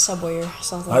 Forget like Subway or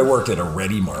something. I worked at a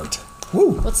Ready Mart.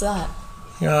 Woo! What's that?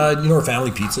 You know where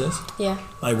Family Pizza is? Yeah.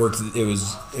 I worked. It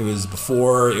was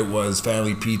before it was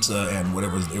Family Pizza and what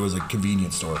it was a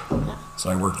convenience store. Yeah. So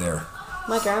I worked there.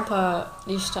 My grandpa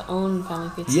used to own Family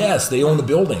Pizza. Yes, they own the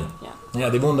building. Yeah. Yeah,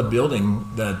 they've owned the building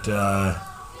that.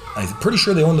 I'm pretty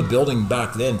sure they owned the building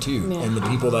back then too, Yeah. and the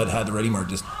people that had the Ready Mart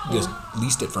just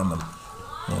leased it from them.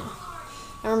 Yeah.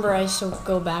 I remember I used to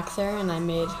go back there and I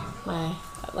made my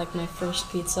first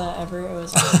pizza ever. It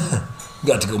was awesome.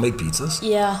 Got to go make pizzas.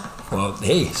 Yeah. Well,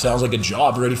 hey, sounds like a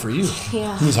job ready for you.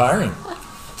 Yeah. Who's hiring?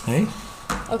 Hey.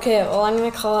 Okay, well, I'm going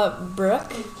to call up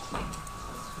Brooke.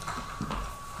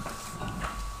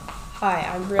 Hi,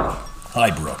 I'm Brooke. Hi,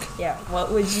 Brooke. Yeah.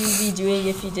 What would you be doing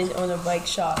if you didn't own a bike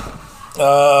shop?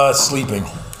 Sleeping.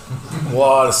 A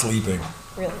lot of sleeping.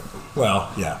 Really? Well,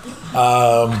 yeah.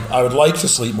 I would like to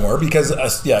sleep more because,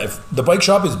 if the bike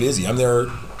shop is busy, I'm there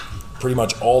pretty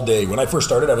much all day. When I first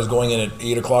started, I was going in at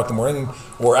 8 o'clock in the morning,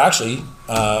 or actually,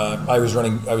 I was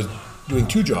doing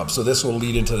 2 jobs. So this will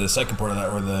lead into the second part of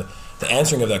that, or the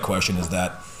answering of that question is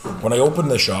that when I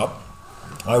opened the shop,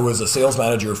 I was a sales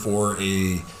manager for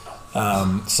a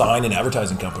sign and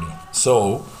advertising company.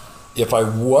 So if I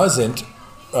wasn't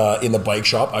in the bike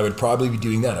shop, I would probably be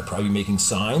doing that. I'd probably be making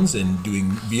signs and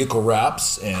doing vehicle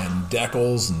wraps and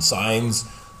decals and signs,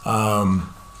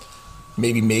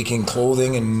 maybe making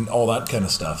clothing and all that kind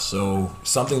of stuff. So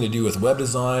something to do with web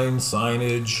design,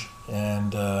 signage,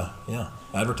 and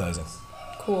advertising.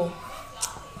 Cool.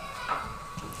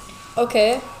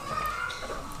 Okay.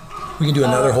 We can do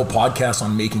another whole podcast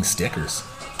on making stickers.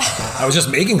 I was just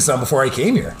making some before I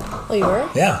came here. Oh, you were?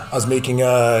 Yeah, I was making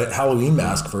a Halloween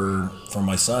mask for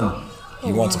my son.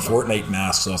 He wants a Fortnite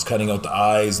mask, so I was cutting out the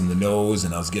eyes and the nose,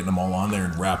 and I was getting them all on there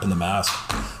and wrapping the mask.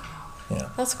 Yeah.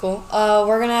 That's cool.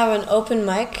 We're going to have an open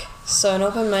mic. So an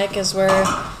open mic is where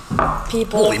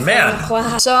people Holy man. from the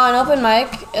class... So an open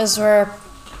mic is where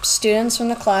students from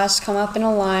the class come up in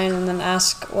a line and then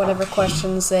ask whatever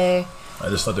questions they I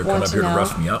just thought they were coming want up to here to know.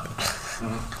 rough me up.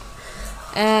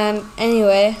 And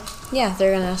anyway, yeah,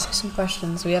 they're going to ask some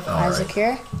questions. We have Isaac right.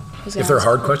 here. He's gonna If they're ask-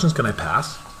 hard questions, can I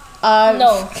pass?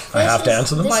 No. I have to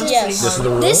answer them? Yes. This is the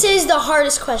rule? This is the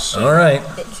hardest question. All right.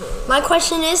 My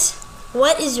question is,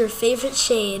 what is your favorite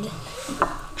shade?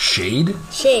 Shade?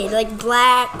 Shade, like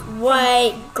black,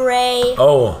 white, gray.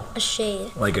 Oh, A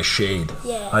shade. like a shade.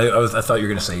 Yeah. I thought you were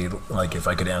gonna say, like, if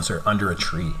I could answer, under a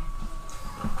tree.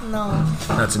 No.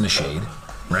 That's in the shade,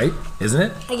 right? Isn't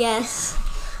it? I guess.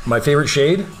 My favorite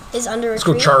shade? Is under a Let's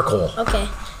tree. go charcoal. Okay.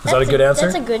 Is that a good answer?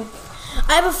 That's a good.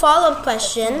 I have a follow-up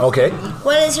question. Okay.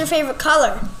 What is your favorite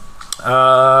color?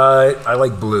 I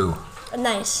like blue.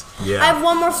 Nice. Yeah. I have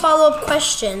one more follow-up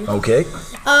question. Okay.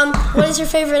 What is your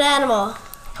favorite animal?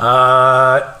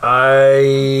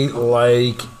 I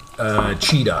like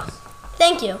cheetah.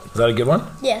 Thank you. Is that a good one?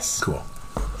 Yes. Cool.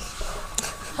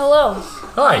 Hello.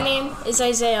 Hi. My name is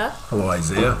Isaiah, Hello,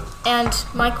 Isaiah. and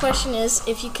my question is,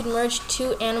 if you could merge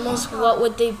two animals, what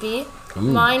would they be? Ooh.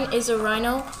 Mine is a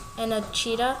rhino and a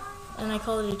cheetah, and I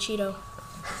call it a Cheeto.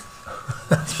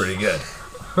 That's pretty good.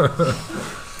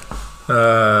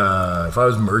 If I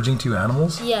was merging two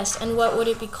animals? Yes, and what would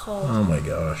it be called? Oh my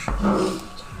gosh.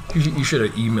 You should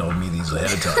have emailed me these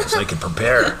ahead of time so I could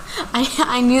prepare.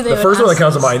 I knew they The would first one that ask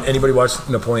comes to this. mind, anybody watch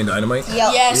Napoleon Dynamite?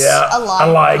 Yep. Yes. Yeah, A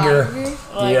liger. liger.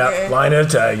 Yeah, lion and a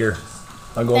tiger.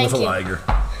 I'm going Thank with a you. liger.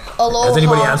 Aloha. Has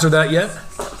anybody answered that yet?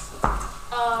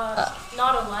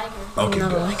 Not a liger. Okay,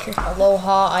 Not a good. liker.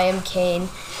 Aloha, I am Kane.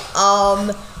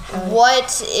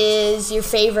 What is your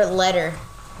favorite letter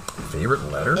Favorite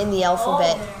letter? in the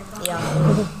alphabet? Yeah.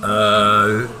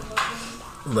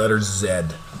 Letter Z.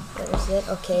 That is it.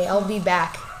 Okay, I'll be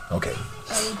back. Okay.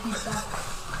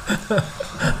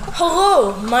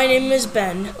 Hello, my name is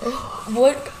Ben.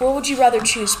 What would you rather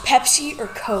choose, Pepsi or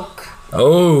Coke?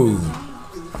 Oh,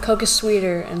 Coke is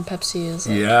sweeter and Pepsi is.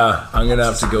 yeah. I'm going to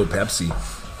have to go Pepsi.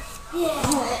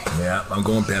 Yeah, I'm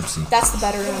going Pepsi. That's the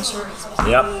better answer.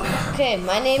 Yep. Okay,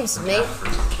 my name's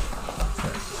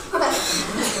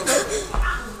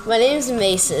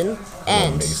Mason,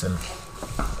 and Mason.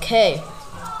 okay,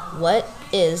 what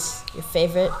is your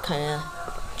favorite kind of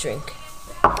drink?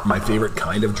 My favorite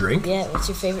kind of drink? Yeah, what's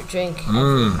your favorite drink?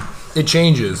 It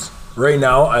changes. Right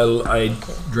now, I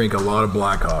drink a lot of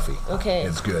black coffee. Okay.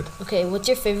 It's good. Okay, what's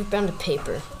your favorite brand of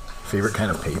paper? Favorite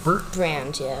kind of paper?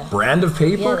 Brand, yeah. Brand of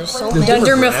paper? Yeah, there's so There's many. different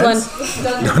Dunder Mifflin.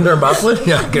 brands? Dunder Mifflin?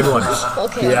 Yeah, good one.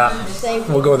 Okay. Yeah, Thank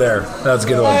you. we'll go there. That's a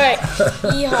good one. All right.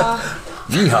 Yeehaw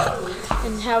Yeehaw.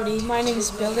 and howdy. My name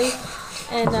is Billy,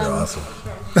 and You're awesome.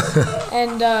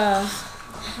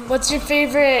 what's your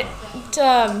favorite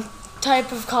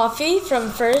type of coffee from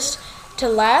first to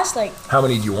last? Like How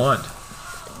many do you want?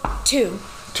 two.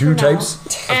 Two now. types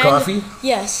of And- coffee?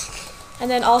 Yes. And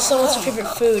then also, what's your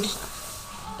favorite food?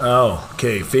 Oh,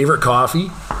 okay. Favorite coffee?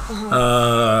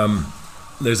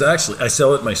 There's actually, I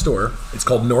sell it at my store. It's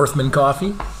called Northman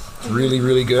Coffee. It's really,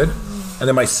 really good. And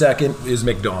then my second is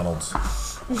McDonald's.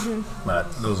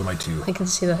 Those are my two. I can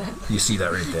see that. You see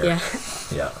that right there. Yeah.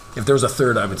 Yeah. If there was a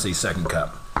third, I would say second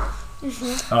cup.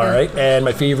 All right. And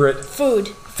my favorite Food.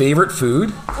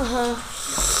 food?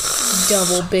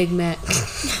 Double Big Mac.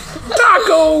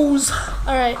 Tacos.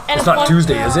 All right. And It's not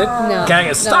Tuesday, is it? No. Can't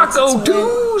get No, Taco it's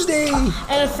Tuesday.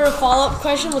 And for a follow-up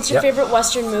question, what's your Yep. favorite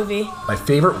Western movie? My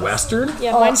favorite Western?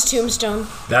 Yeah, mine's Tombstone.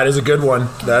 That is a good one.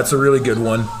 That's a really good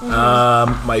one.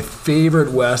 My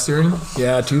favorite Western?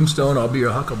 Yeah, Tombstone. I'll be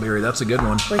your Huckleberry. That's a good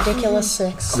one. Ridiculous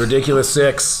 6. Ridiculous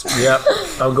 6. Yep.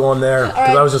 I'm going there.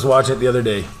 Because I was just watching it the other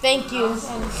day. Thank you.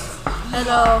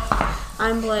 Hello,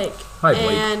 I'm Blake. Hi,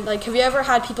 Blake. And have you ever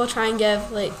had people try and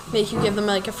make you give them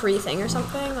a free thing or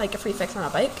something, like a free fix on a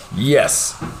bike?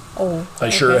 Yes. Oh. I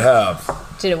sure have.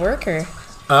 Did it work or?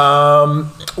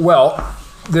 Well,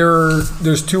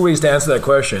 there's two ways to answer that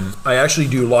question. I actually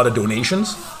do a lot of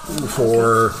donations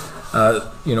for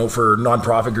for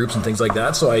nonprofit groups and things like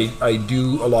that. So I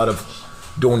do a lot of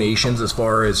donations as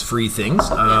far as free things.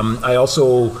 I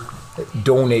also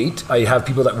donate. I have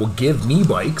people that will give me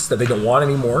bikes that they don't want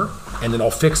anymore, and then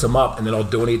I'll fix them up, and then I'll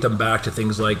donate them back to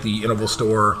things like the Interval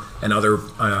Store and other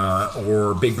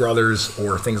or Big Brothers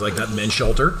or things like that, Men's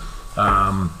Shelter.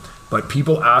 But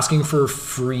people asking for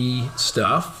free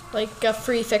stuff. Like a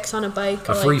free fix on a bike,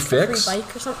 or A free like fix? a free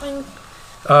bike or something.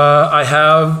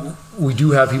 We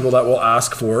do have people that will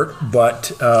ask for it,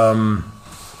 but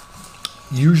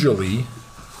usually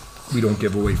we don't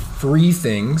give away free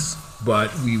things,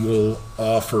 but we will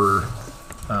offer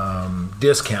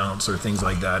discounts or things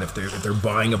like that. If they're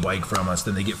buying a bike from us,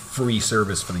 then they get free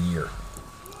service for the year.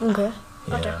 Okay.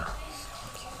 Yeah.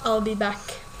 I'll be back.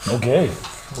 Okay.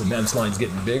 The men's line's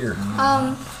getting bigger.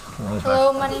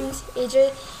 Hello, my name's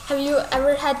AJ. Have you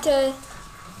ever had to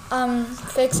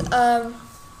fix a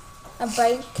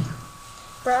bike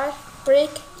brake?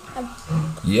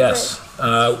 Yes.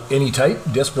 Any type,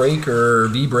 disc brake or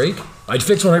V brake. I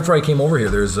fixed one right before I came over here.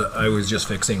 I was just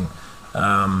fixing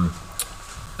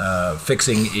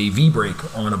fixing a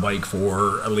V-brake on a bike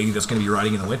for a lady that's going to be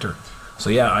riding in the winter. So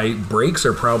yeah, brakes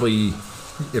are probably,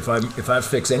 if I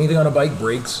fix anything on a bike,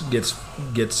 brakes gets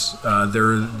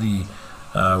they're the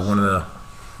one of the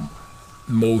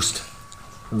most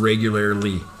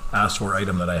regularly asked for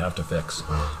item that I have to fix,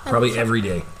 probably every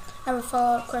day. I have a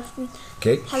follow-up question.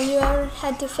 Okay. Have you ever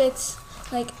had to fix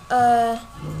like a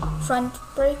front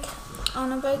brake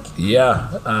on a bike? Yeah,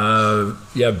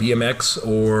 BMX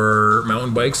or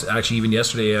mountain bikes. Actually, even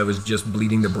yesterday I was just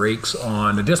bleeding the brakes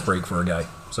on a disc brake for a guy.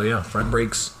 So yeah, front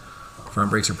brakes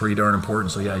are pretty darn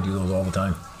important. So yeah, I do those all the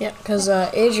time. Yeah, because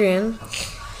Adrian,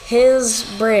 his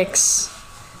brakes,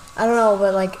 I don't know,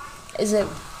 but like, is it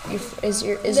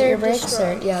your brakes?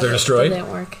 destroyed. Or, yeah, They're destroyed? They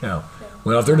didn't work. Yeah.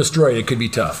 Well, if they're destroyed, it could be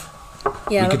tough.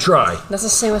 Yeah, We could try. That's the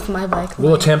same with my bike.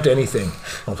 We'll attempt anything.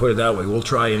 I'll put it that way. We'll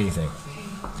try anything.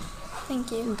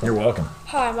 Thank you. You're welcome.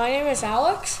 Hi, my name is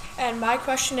Alex, and my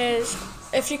question is,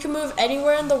 if you could move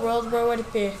anywhere in the world, where would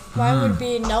it be? Mine would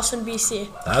be Nelson, BC.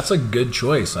 That's a good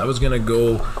choice. I was going to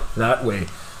go that way.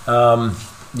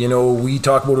 We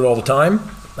talk about it all the time.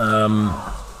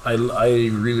 I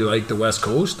really like the West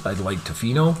Coast. I like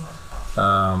Tofino.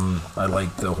 I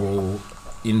like the whole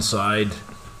inside,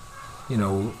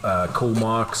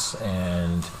 Comox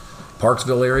and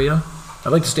Parksville area.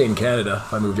 I'd like to stay in Canada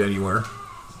if I moved anywhere.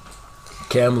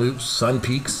 Kamloops, Sun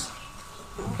Peaks,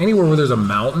 anywhere where there's a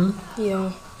mountain,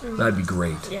 Yeah. that'd be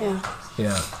great. Yeah.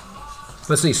 Yeah.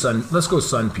 Let's go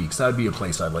Sun Peaks. That'd be a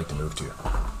place I'd like to move to.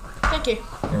 Thank you.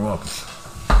 You're welcome.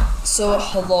 So,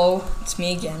 hello, it's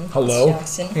me again. Hello. It's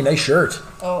Jackson. Hey, nice shirt.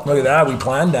 Oh. Look at that. We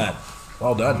planned that.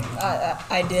 Well done.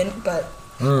 I didn't, but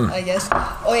I guess.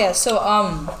 Oh yeah. So,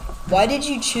 why did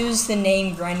you choose the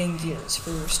name Grinding Gears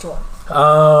for your store?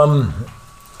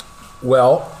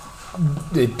 Well,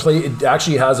 it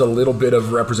actually has a little bit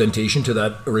of representation to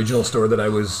that original store that I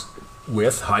was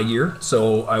with, High Gear.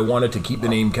 So I wanted to keep the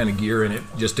name kind of Gear in it,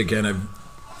 just to kind of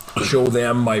show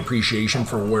them my appreciation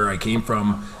for where I came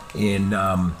from in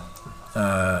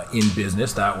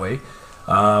business that way.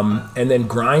 And then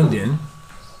Grindin'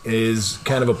 is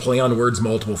kind of a play on words,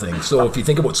 multiple things. So if you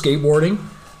think about skateboarding,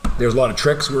 there's a lot of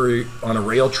tricks where on a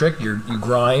rail trick you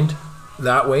grind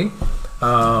that way.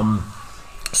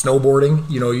 Snowboarding,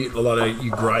 you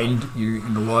grind,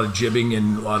 a lot of jibbing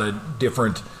and a lot of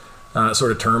different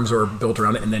sort of terms are built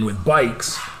around it. And then with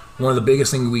bikes, one of the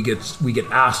biggest things we get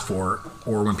asked for,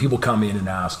 or when people come in and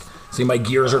ask, say my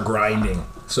gears are grinding,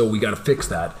 so we got to fix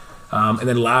that. And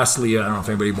then lastly, I don't know if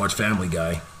anybody watched Family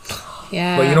Guy,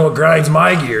 Yeah. but you know what grinds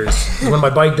my gears is when my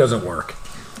bike doesn't work.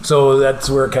 So that's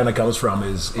where it kind of comes from,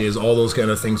 is all those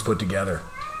kind of things put together.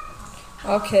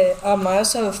 Okay. I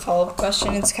also have a follow-up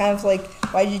question. It's kind of like,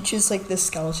 why did you choose like the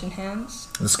skeleton hands?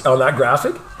 On that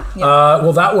graphic? Yeah.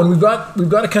 Well, that one, we've got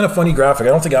a kind of funny graphic. I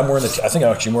don't think I'm wearing I think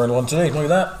I'm actually wearing one today. Look at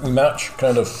that. We match,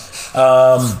 kind of.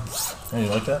 You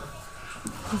like that?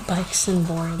 Bikes and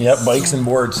boards. Yep, bikes and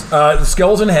boards.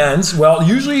 Skeleton hands. Well,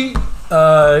 usually,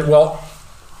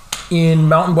 in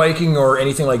mountain biking or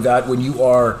anything like that, when you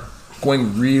are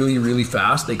going really, really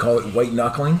fast, they call it white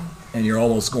knuckling, and you're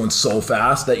almost going so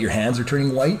fast that your hands are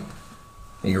turning white,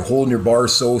 and you're holding your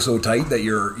bars so tight that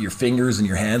your fingers and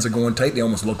your hands are going tight. They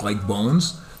almost look like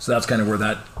bones. So that's kind of where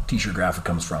that t-shirt graphic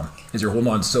comes from, is you're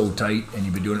holding on so tight and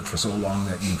you've been doing it for so long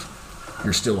that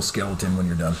you're still a skeleton when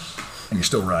you're done, and you're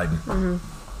still riding. Mm-hmm.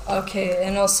 Okay.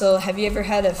 And also, have you ever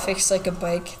had to fix like a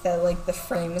bike that like the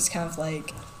frame is kind of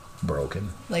like Broken.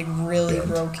 like really Bent.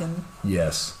 broken?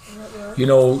 Yes.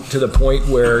 To the point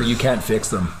where you can't fix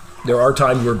them. There are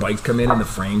times where bikes come in and the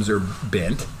frames are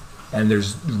bent, and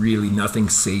there's really nothing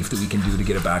safe that we can do to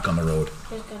get it back on the road.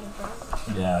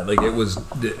 Yeah, like it was,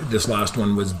 this last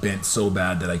one was bent so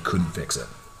bad that I couldn't fix it.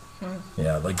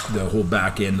 Yeah, like the whole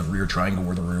back end, the rear triangle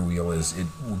where the rear wheel is, it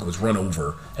was run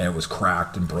over and it was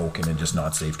cracked and broken and just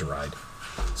not safe to ride.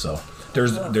 So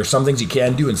there's some things you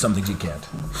can do and some things you can't.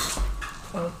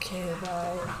 Okay.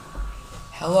 Bye.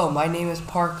 Hello, my name is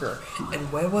Parker,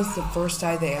 and when was the first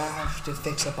time that I have to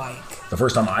fix a bike? The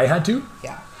first time I had to?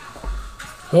 Yeah.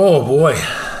 Oh boy.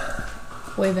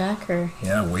 Way back, or?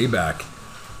 Yeah, way back.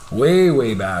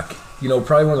 Way back.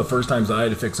 Probably one of the first times I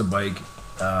had to fix a bike,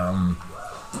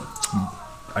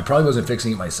 I probably wasn't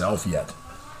fixing it myself yet.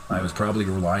 I was probably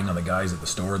relying on the guys at the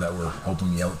store that were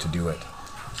helping me out to do it.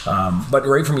 But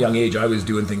right from a young age, I was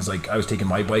doing things like I was taking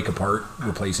my bike apart,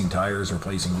 replacing tires,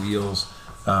 replacing wheels,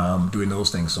 doing those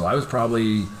things. So I was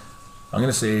probably, I'm going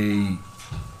to say,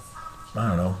 I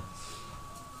don't know,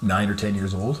 9 or 10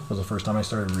 years old was the first time I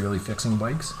started really fixing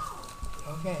bikes.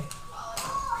 Okay.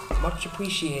 Much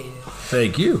appreciated.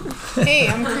 Thank you. Hey,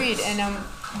 I'm Creed, and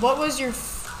what is your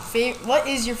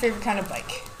favorite kind of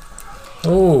bike?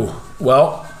 Oh,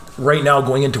 well, right now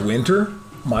going into winter,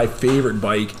 my favorite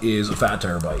bike is a fat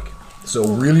tire bike. So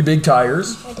really big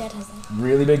tires, My dad has that.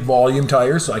 really big volume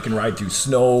tires, so I can ride through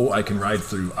snow, I can ride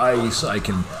through ice, I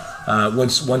can,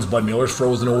 once Bud Miller's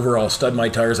frozen over, I'll stud my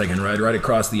tires, I can ride right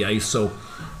across the ice. So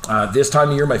this time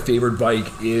of year, my favorite bike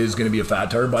is going to be a fat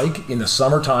tire bike. In the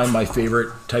summertime, my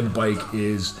favorite type of bike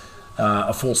is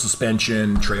a full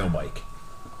suspension trail bike.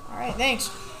 All right,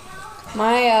 thanks.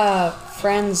 My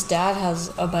friend's dad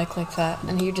has a bike like that,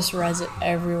 and he just rides it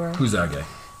everywhere. Who's that guy?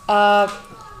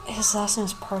 His last name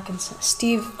is Parkinson.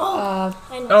 Steve. I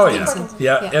know. Oh, Steve yeah. Parkinson.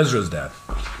 Yeah, Yeah. Ezra's dad,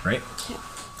 right?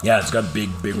 Yeah, it's got big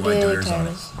wide Big tires on it.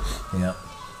 tires. Yeah.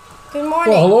 Good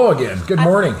morning. Well, hello again. Good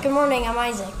morning. Good morning. I'm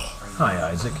Isaac, Hi,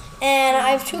 Isaac. and I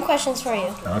have 2 questions for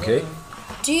you. Okay.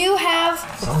 Do you have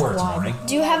Somewhere it's morning.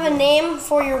 a name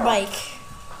for your bike?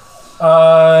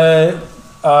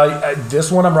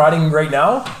 This one I'm riding right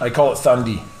now, I call it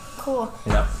Thundy. Cool.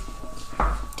 Yeah.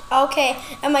 Okay.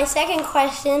 And my second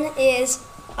question is,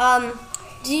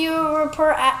 do you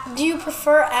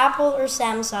prefer Apple or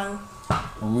Samsung?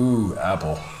 Ooh,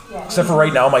 Apple. Except for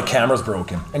right now, my camera's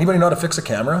broken. Anybody know how to fix a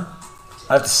camera?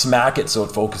 I have to smack it so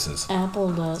it focuses.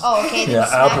 Apple does. Oh, okay. Then Yeah,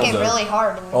 smack Apple it does. really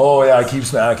hard. Oh yeah, I keep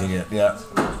smacking it. Yeah.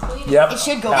 Yep. It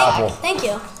should go Apple. back. Thank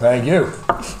you. Thank you.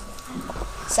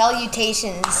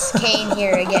 Salutations, Kane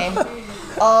here again.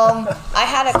 I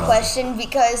had a question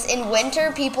because in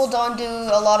winter people don't do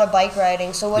a lot of bike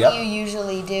riding. So what Yep. do you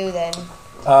usually do then?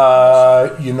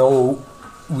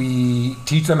 We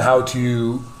teach them how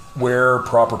to wear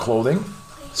proper clothing.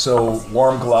 So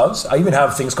warm gloves. I even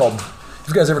have things called, if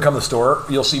you guys ever come to the store,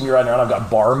 you'll see me riding around. I've got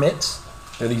bar mitts.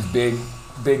 They're these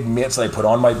big mitts that I put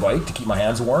on my bike to keep my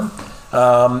hands warm.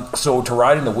 So to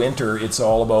ride in the winter, it's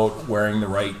all about wearing the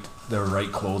right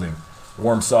clothing.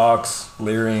 Warm socks,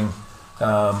 layering,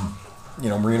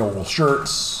 merino wool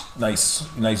shirts, nice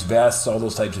vests, all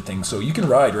those types of things. So you can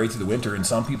ride right through the winter, and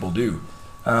some people do.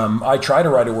 I try to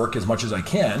ride to work as much as I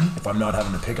can if I'm not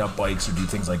having to pick up bikes or do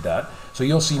things like that. So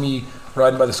you'll see me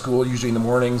riding by the school, usually in the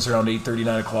mornings around 8:30,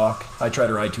 9 o'clock. I try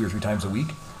to ride 2 or 3 times a week.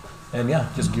 And yeah,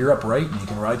 just gear up right and you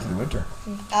can ride through the winter.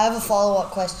 I have a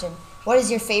follow-up question. What is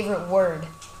your favorite word?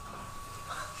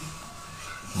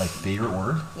 My favorite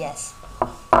word? Yes.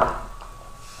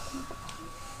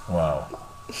 Wow.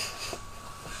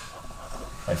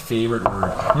 My favorite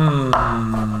word.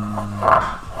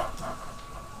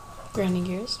 Grinding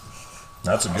gears.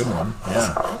 That's a good one.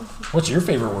 Yeah. What's your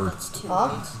favorite word? Huh?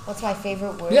 What's my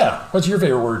favorite word? Yeah. What's your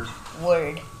favorite word?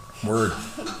 Word. Word.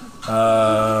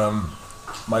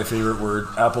 My favorite word,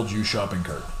 apple juice shopping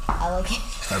cart. I like it.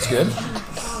 That's good?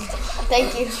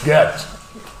 Thank you. Good.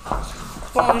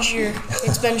 Bonjour.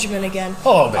 It's Benjamin again.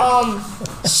 Oh, baby.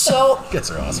 So, Gets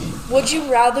are awesome. would you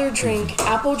rather drink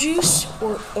apple juice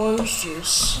or orange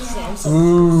juice?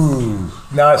 Ooh.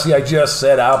 Now, see, I just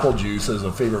said apple juice as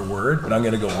a favorite word, but I'm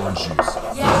going to go orange juice.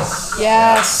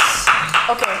 Yes.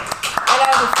 Okay. And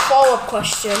I have a follow-up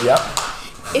question. Yep.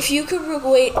 If you could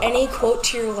relate any quote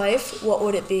to your life, what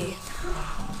would it be?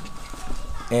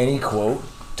 Any quote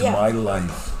to Yeah. my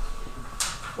life.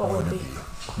 What would it be?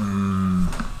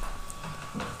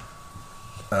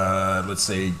 Let's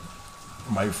say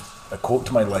a quote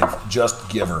to my life, just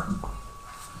give her.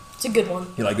 It's a good one.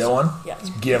 You like that one? Yeah.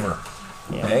 Give her.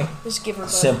 Okay? Just give her.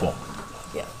 Simple.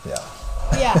 Yeah. Yeah.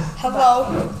 Yeah. Hello.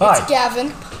 Hi. It's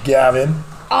Gavin. Gavin.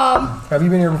 Have you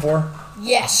been here before?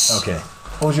 Yes. Okay.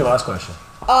 What was your last question?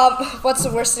 What's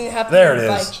the worst thing that happened There on it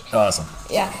your is. bike? Awesome.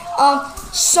 Yeah.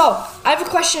 So I have a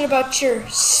question about your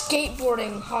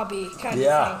skateboarding hobby kind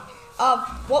Yeah. of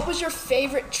thing. What was your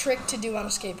favorite trick to do on a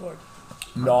skateboard?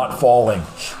 Not falling.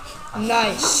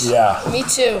 Nice. Yeah. Me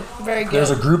too. Very good.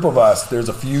 There's a group of us. There's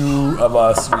a few of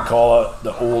us. We call it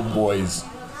the old boys.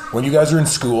 When you guys are in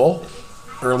school,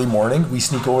 early morning, we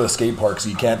sneak over to the skate park so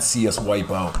you can't see us wipe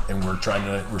out, and we're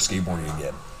skateboarding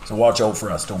again. So watch out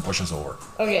for us. Don't push us over.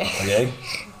 Okay. Okay?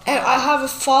 And I have a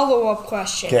follow-up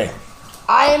question. Okay.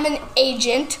 I am an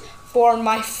agent for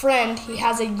my friend. He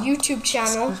has a YouTube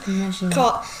channel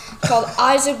called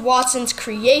Isaac Watson's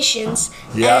Creations.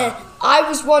 Yeah. And I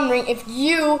was wondering if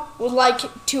you would like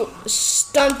to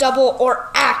stunt double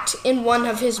or act in one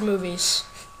of his movies.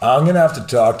 I'm going to have to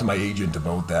talk to my agent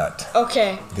about that.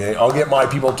 Okay. Okay? I'll get my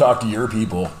people to talk to your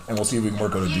people, and we'll see if we can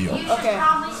work out a deal. Okay.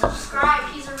 Probably subscribe.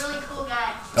 He's a really cool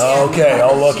guy. Okay,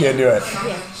 I'll look into it.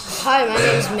 Hi, my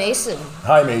name is Mason.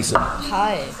 Hi, Mason.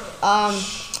 Hi.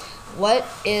 What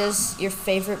is your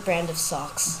favorite brand of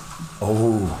socks?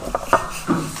 Oh.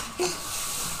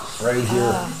 Right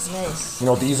here. Nice. You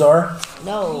know what these are?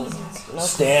 No.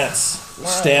 Stance.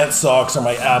 Stance socks are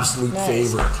my absolute Nice.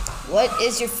 favorite. What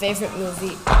is your favorite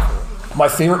movie? My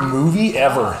favorite movie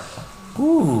ever.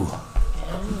 Ooh.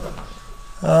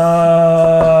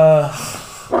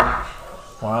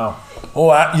 Wow.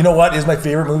 Oh, you know what is my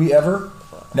favorite movie ever?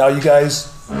 Now you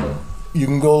guys, you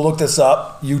can go look this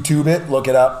up. YouTube it. Look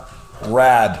it up.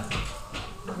 Rad.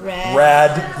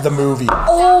 Rad the movie.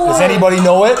 Oh. Does anybody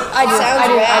know it? I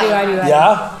do.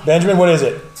 Yeah? Benjamin, what is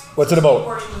it? What's it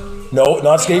about? No,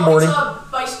 not skateboarding.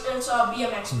 It's a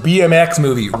BMX. BMX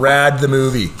movie. Rad the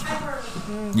movie.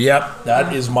 Yep,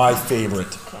 that is my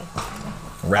favorite.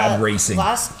 Rad racing.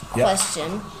 Last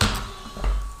question.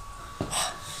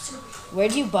 Where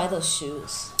do you buy those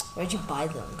shoes? Where'd you buy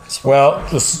them? Well,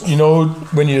 you know,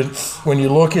 when you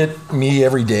look at me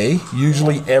every day,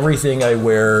 usually everything I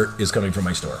wear is coming from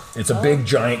my store. It's a big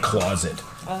giant closet,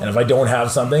 and if I don't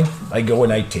have something, I go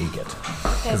and I take it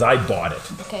because I bought it.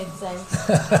 Okay, thanks.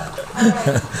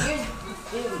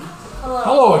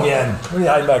 Hello again. What are you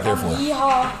hiding back there for?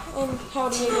 Yeehaw and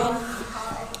howdy again.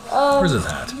 Where's his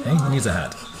hat? Hey, he needs a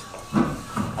hat.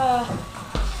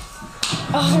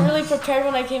 I wasn't really prepared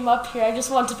when I came up here. I just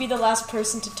want to be the last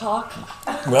person to talk.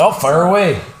 Well, fire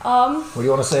away. What do you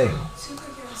want to say?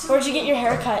 Where'd you get your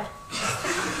hair cut?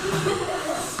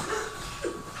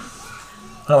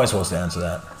 How am I supposed to answer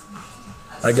that?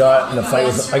 I got in a fight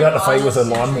with a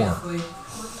lawnmower.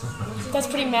 That's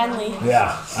pretty manly.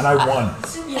 Yeah, and I won.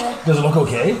 Yeah. Does it look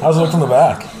okay? How's it look from the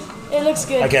back? It looks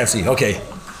good. I can't see. Okay.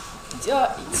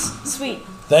 Sweet.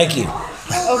 Thank you.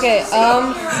 Okay.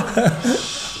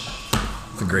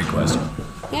 It's a great question.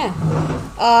 Yeah.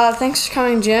 Thanks for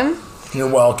coming, Jim. You're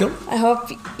welcome. I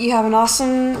hope you have an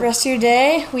awesome rest of your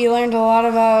day. We learned a lot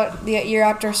about your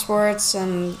outdoor sports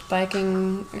and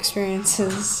biking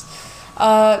experiences.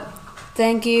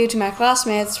 Thank you to my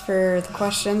classmates for the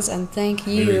questions, and thank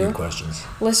you, Really good questions.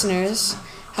 listeners.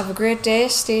 Have a great day.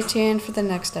 Stay tuned for the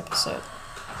next episode.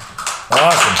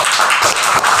 Awesome.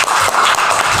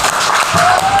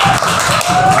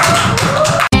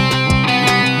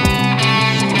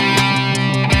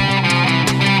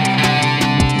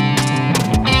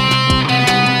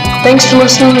 Thanks for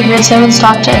listening to Grade 7's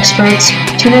Talk to Experts.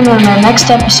 Tune in on our next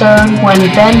episode when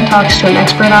Ben talks to an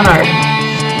expert on art.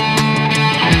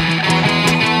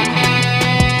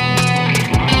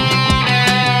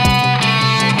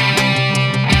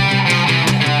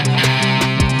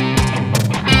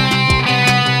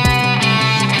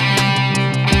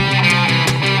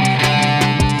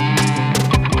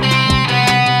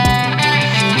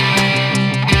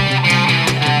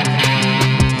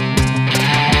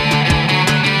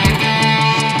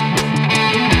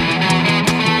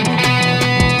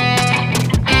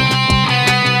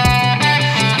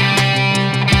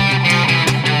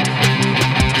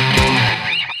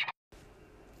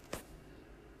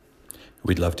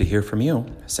 We'd love to hear from you.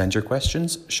 Send your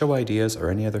questions, show ideas, or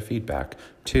any other feedback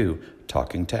to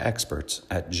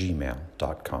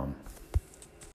talkingtoexperts@gmail.com.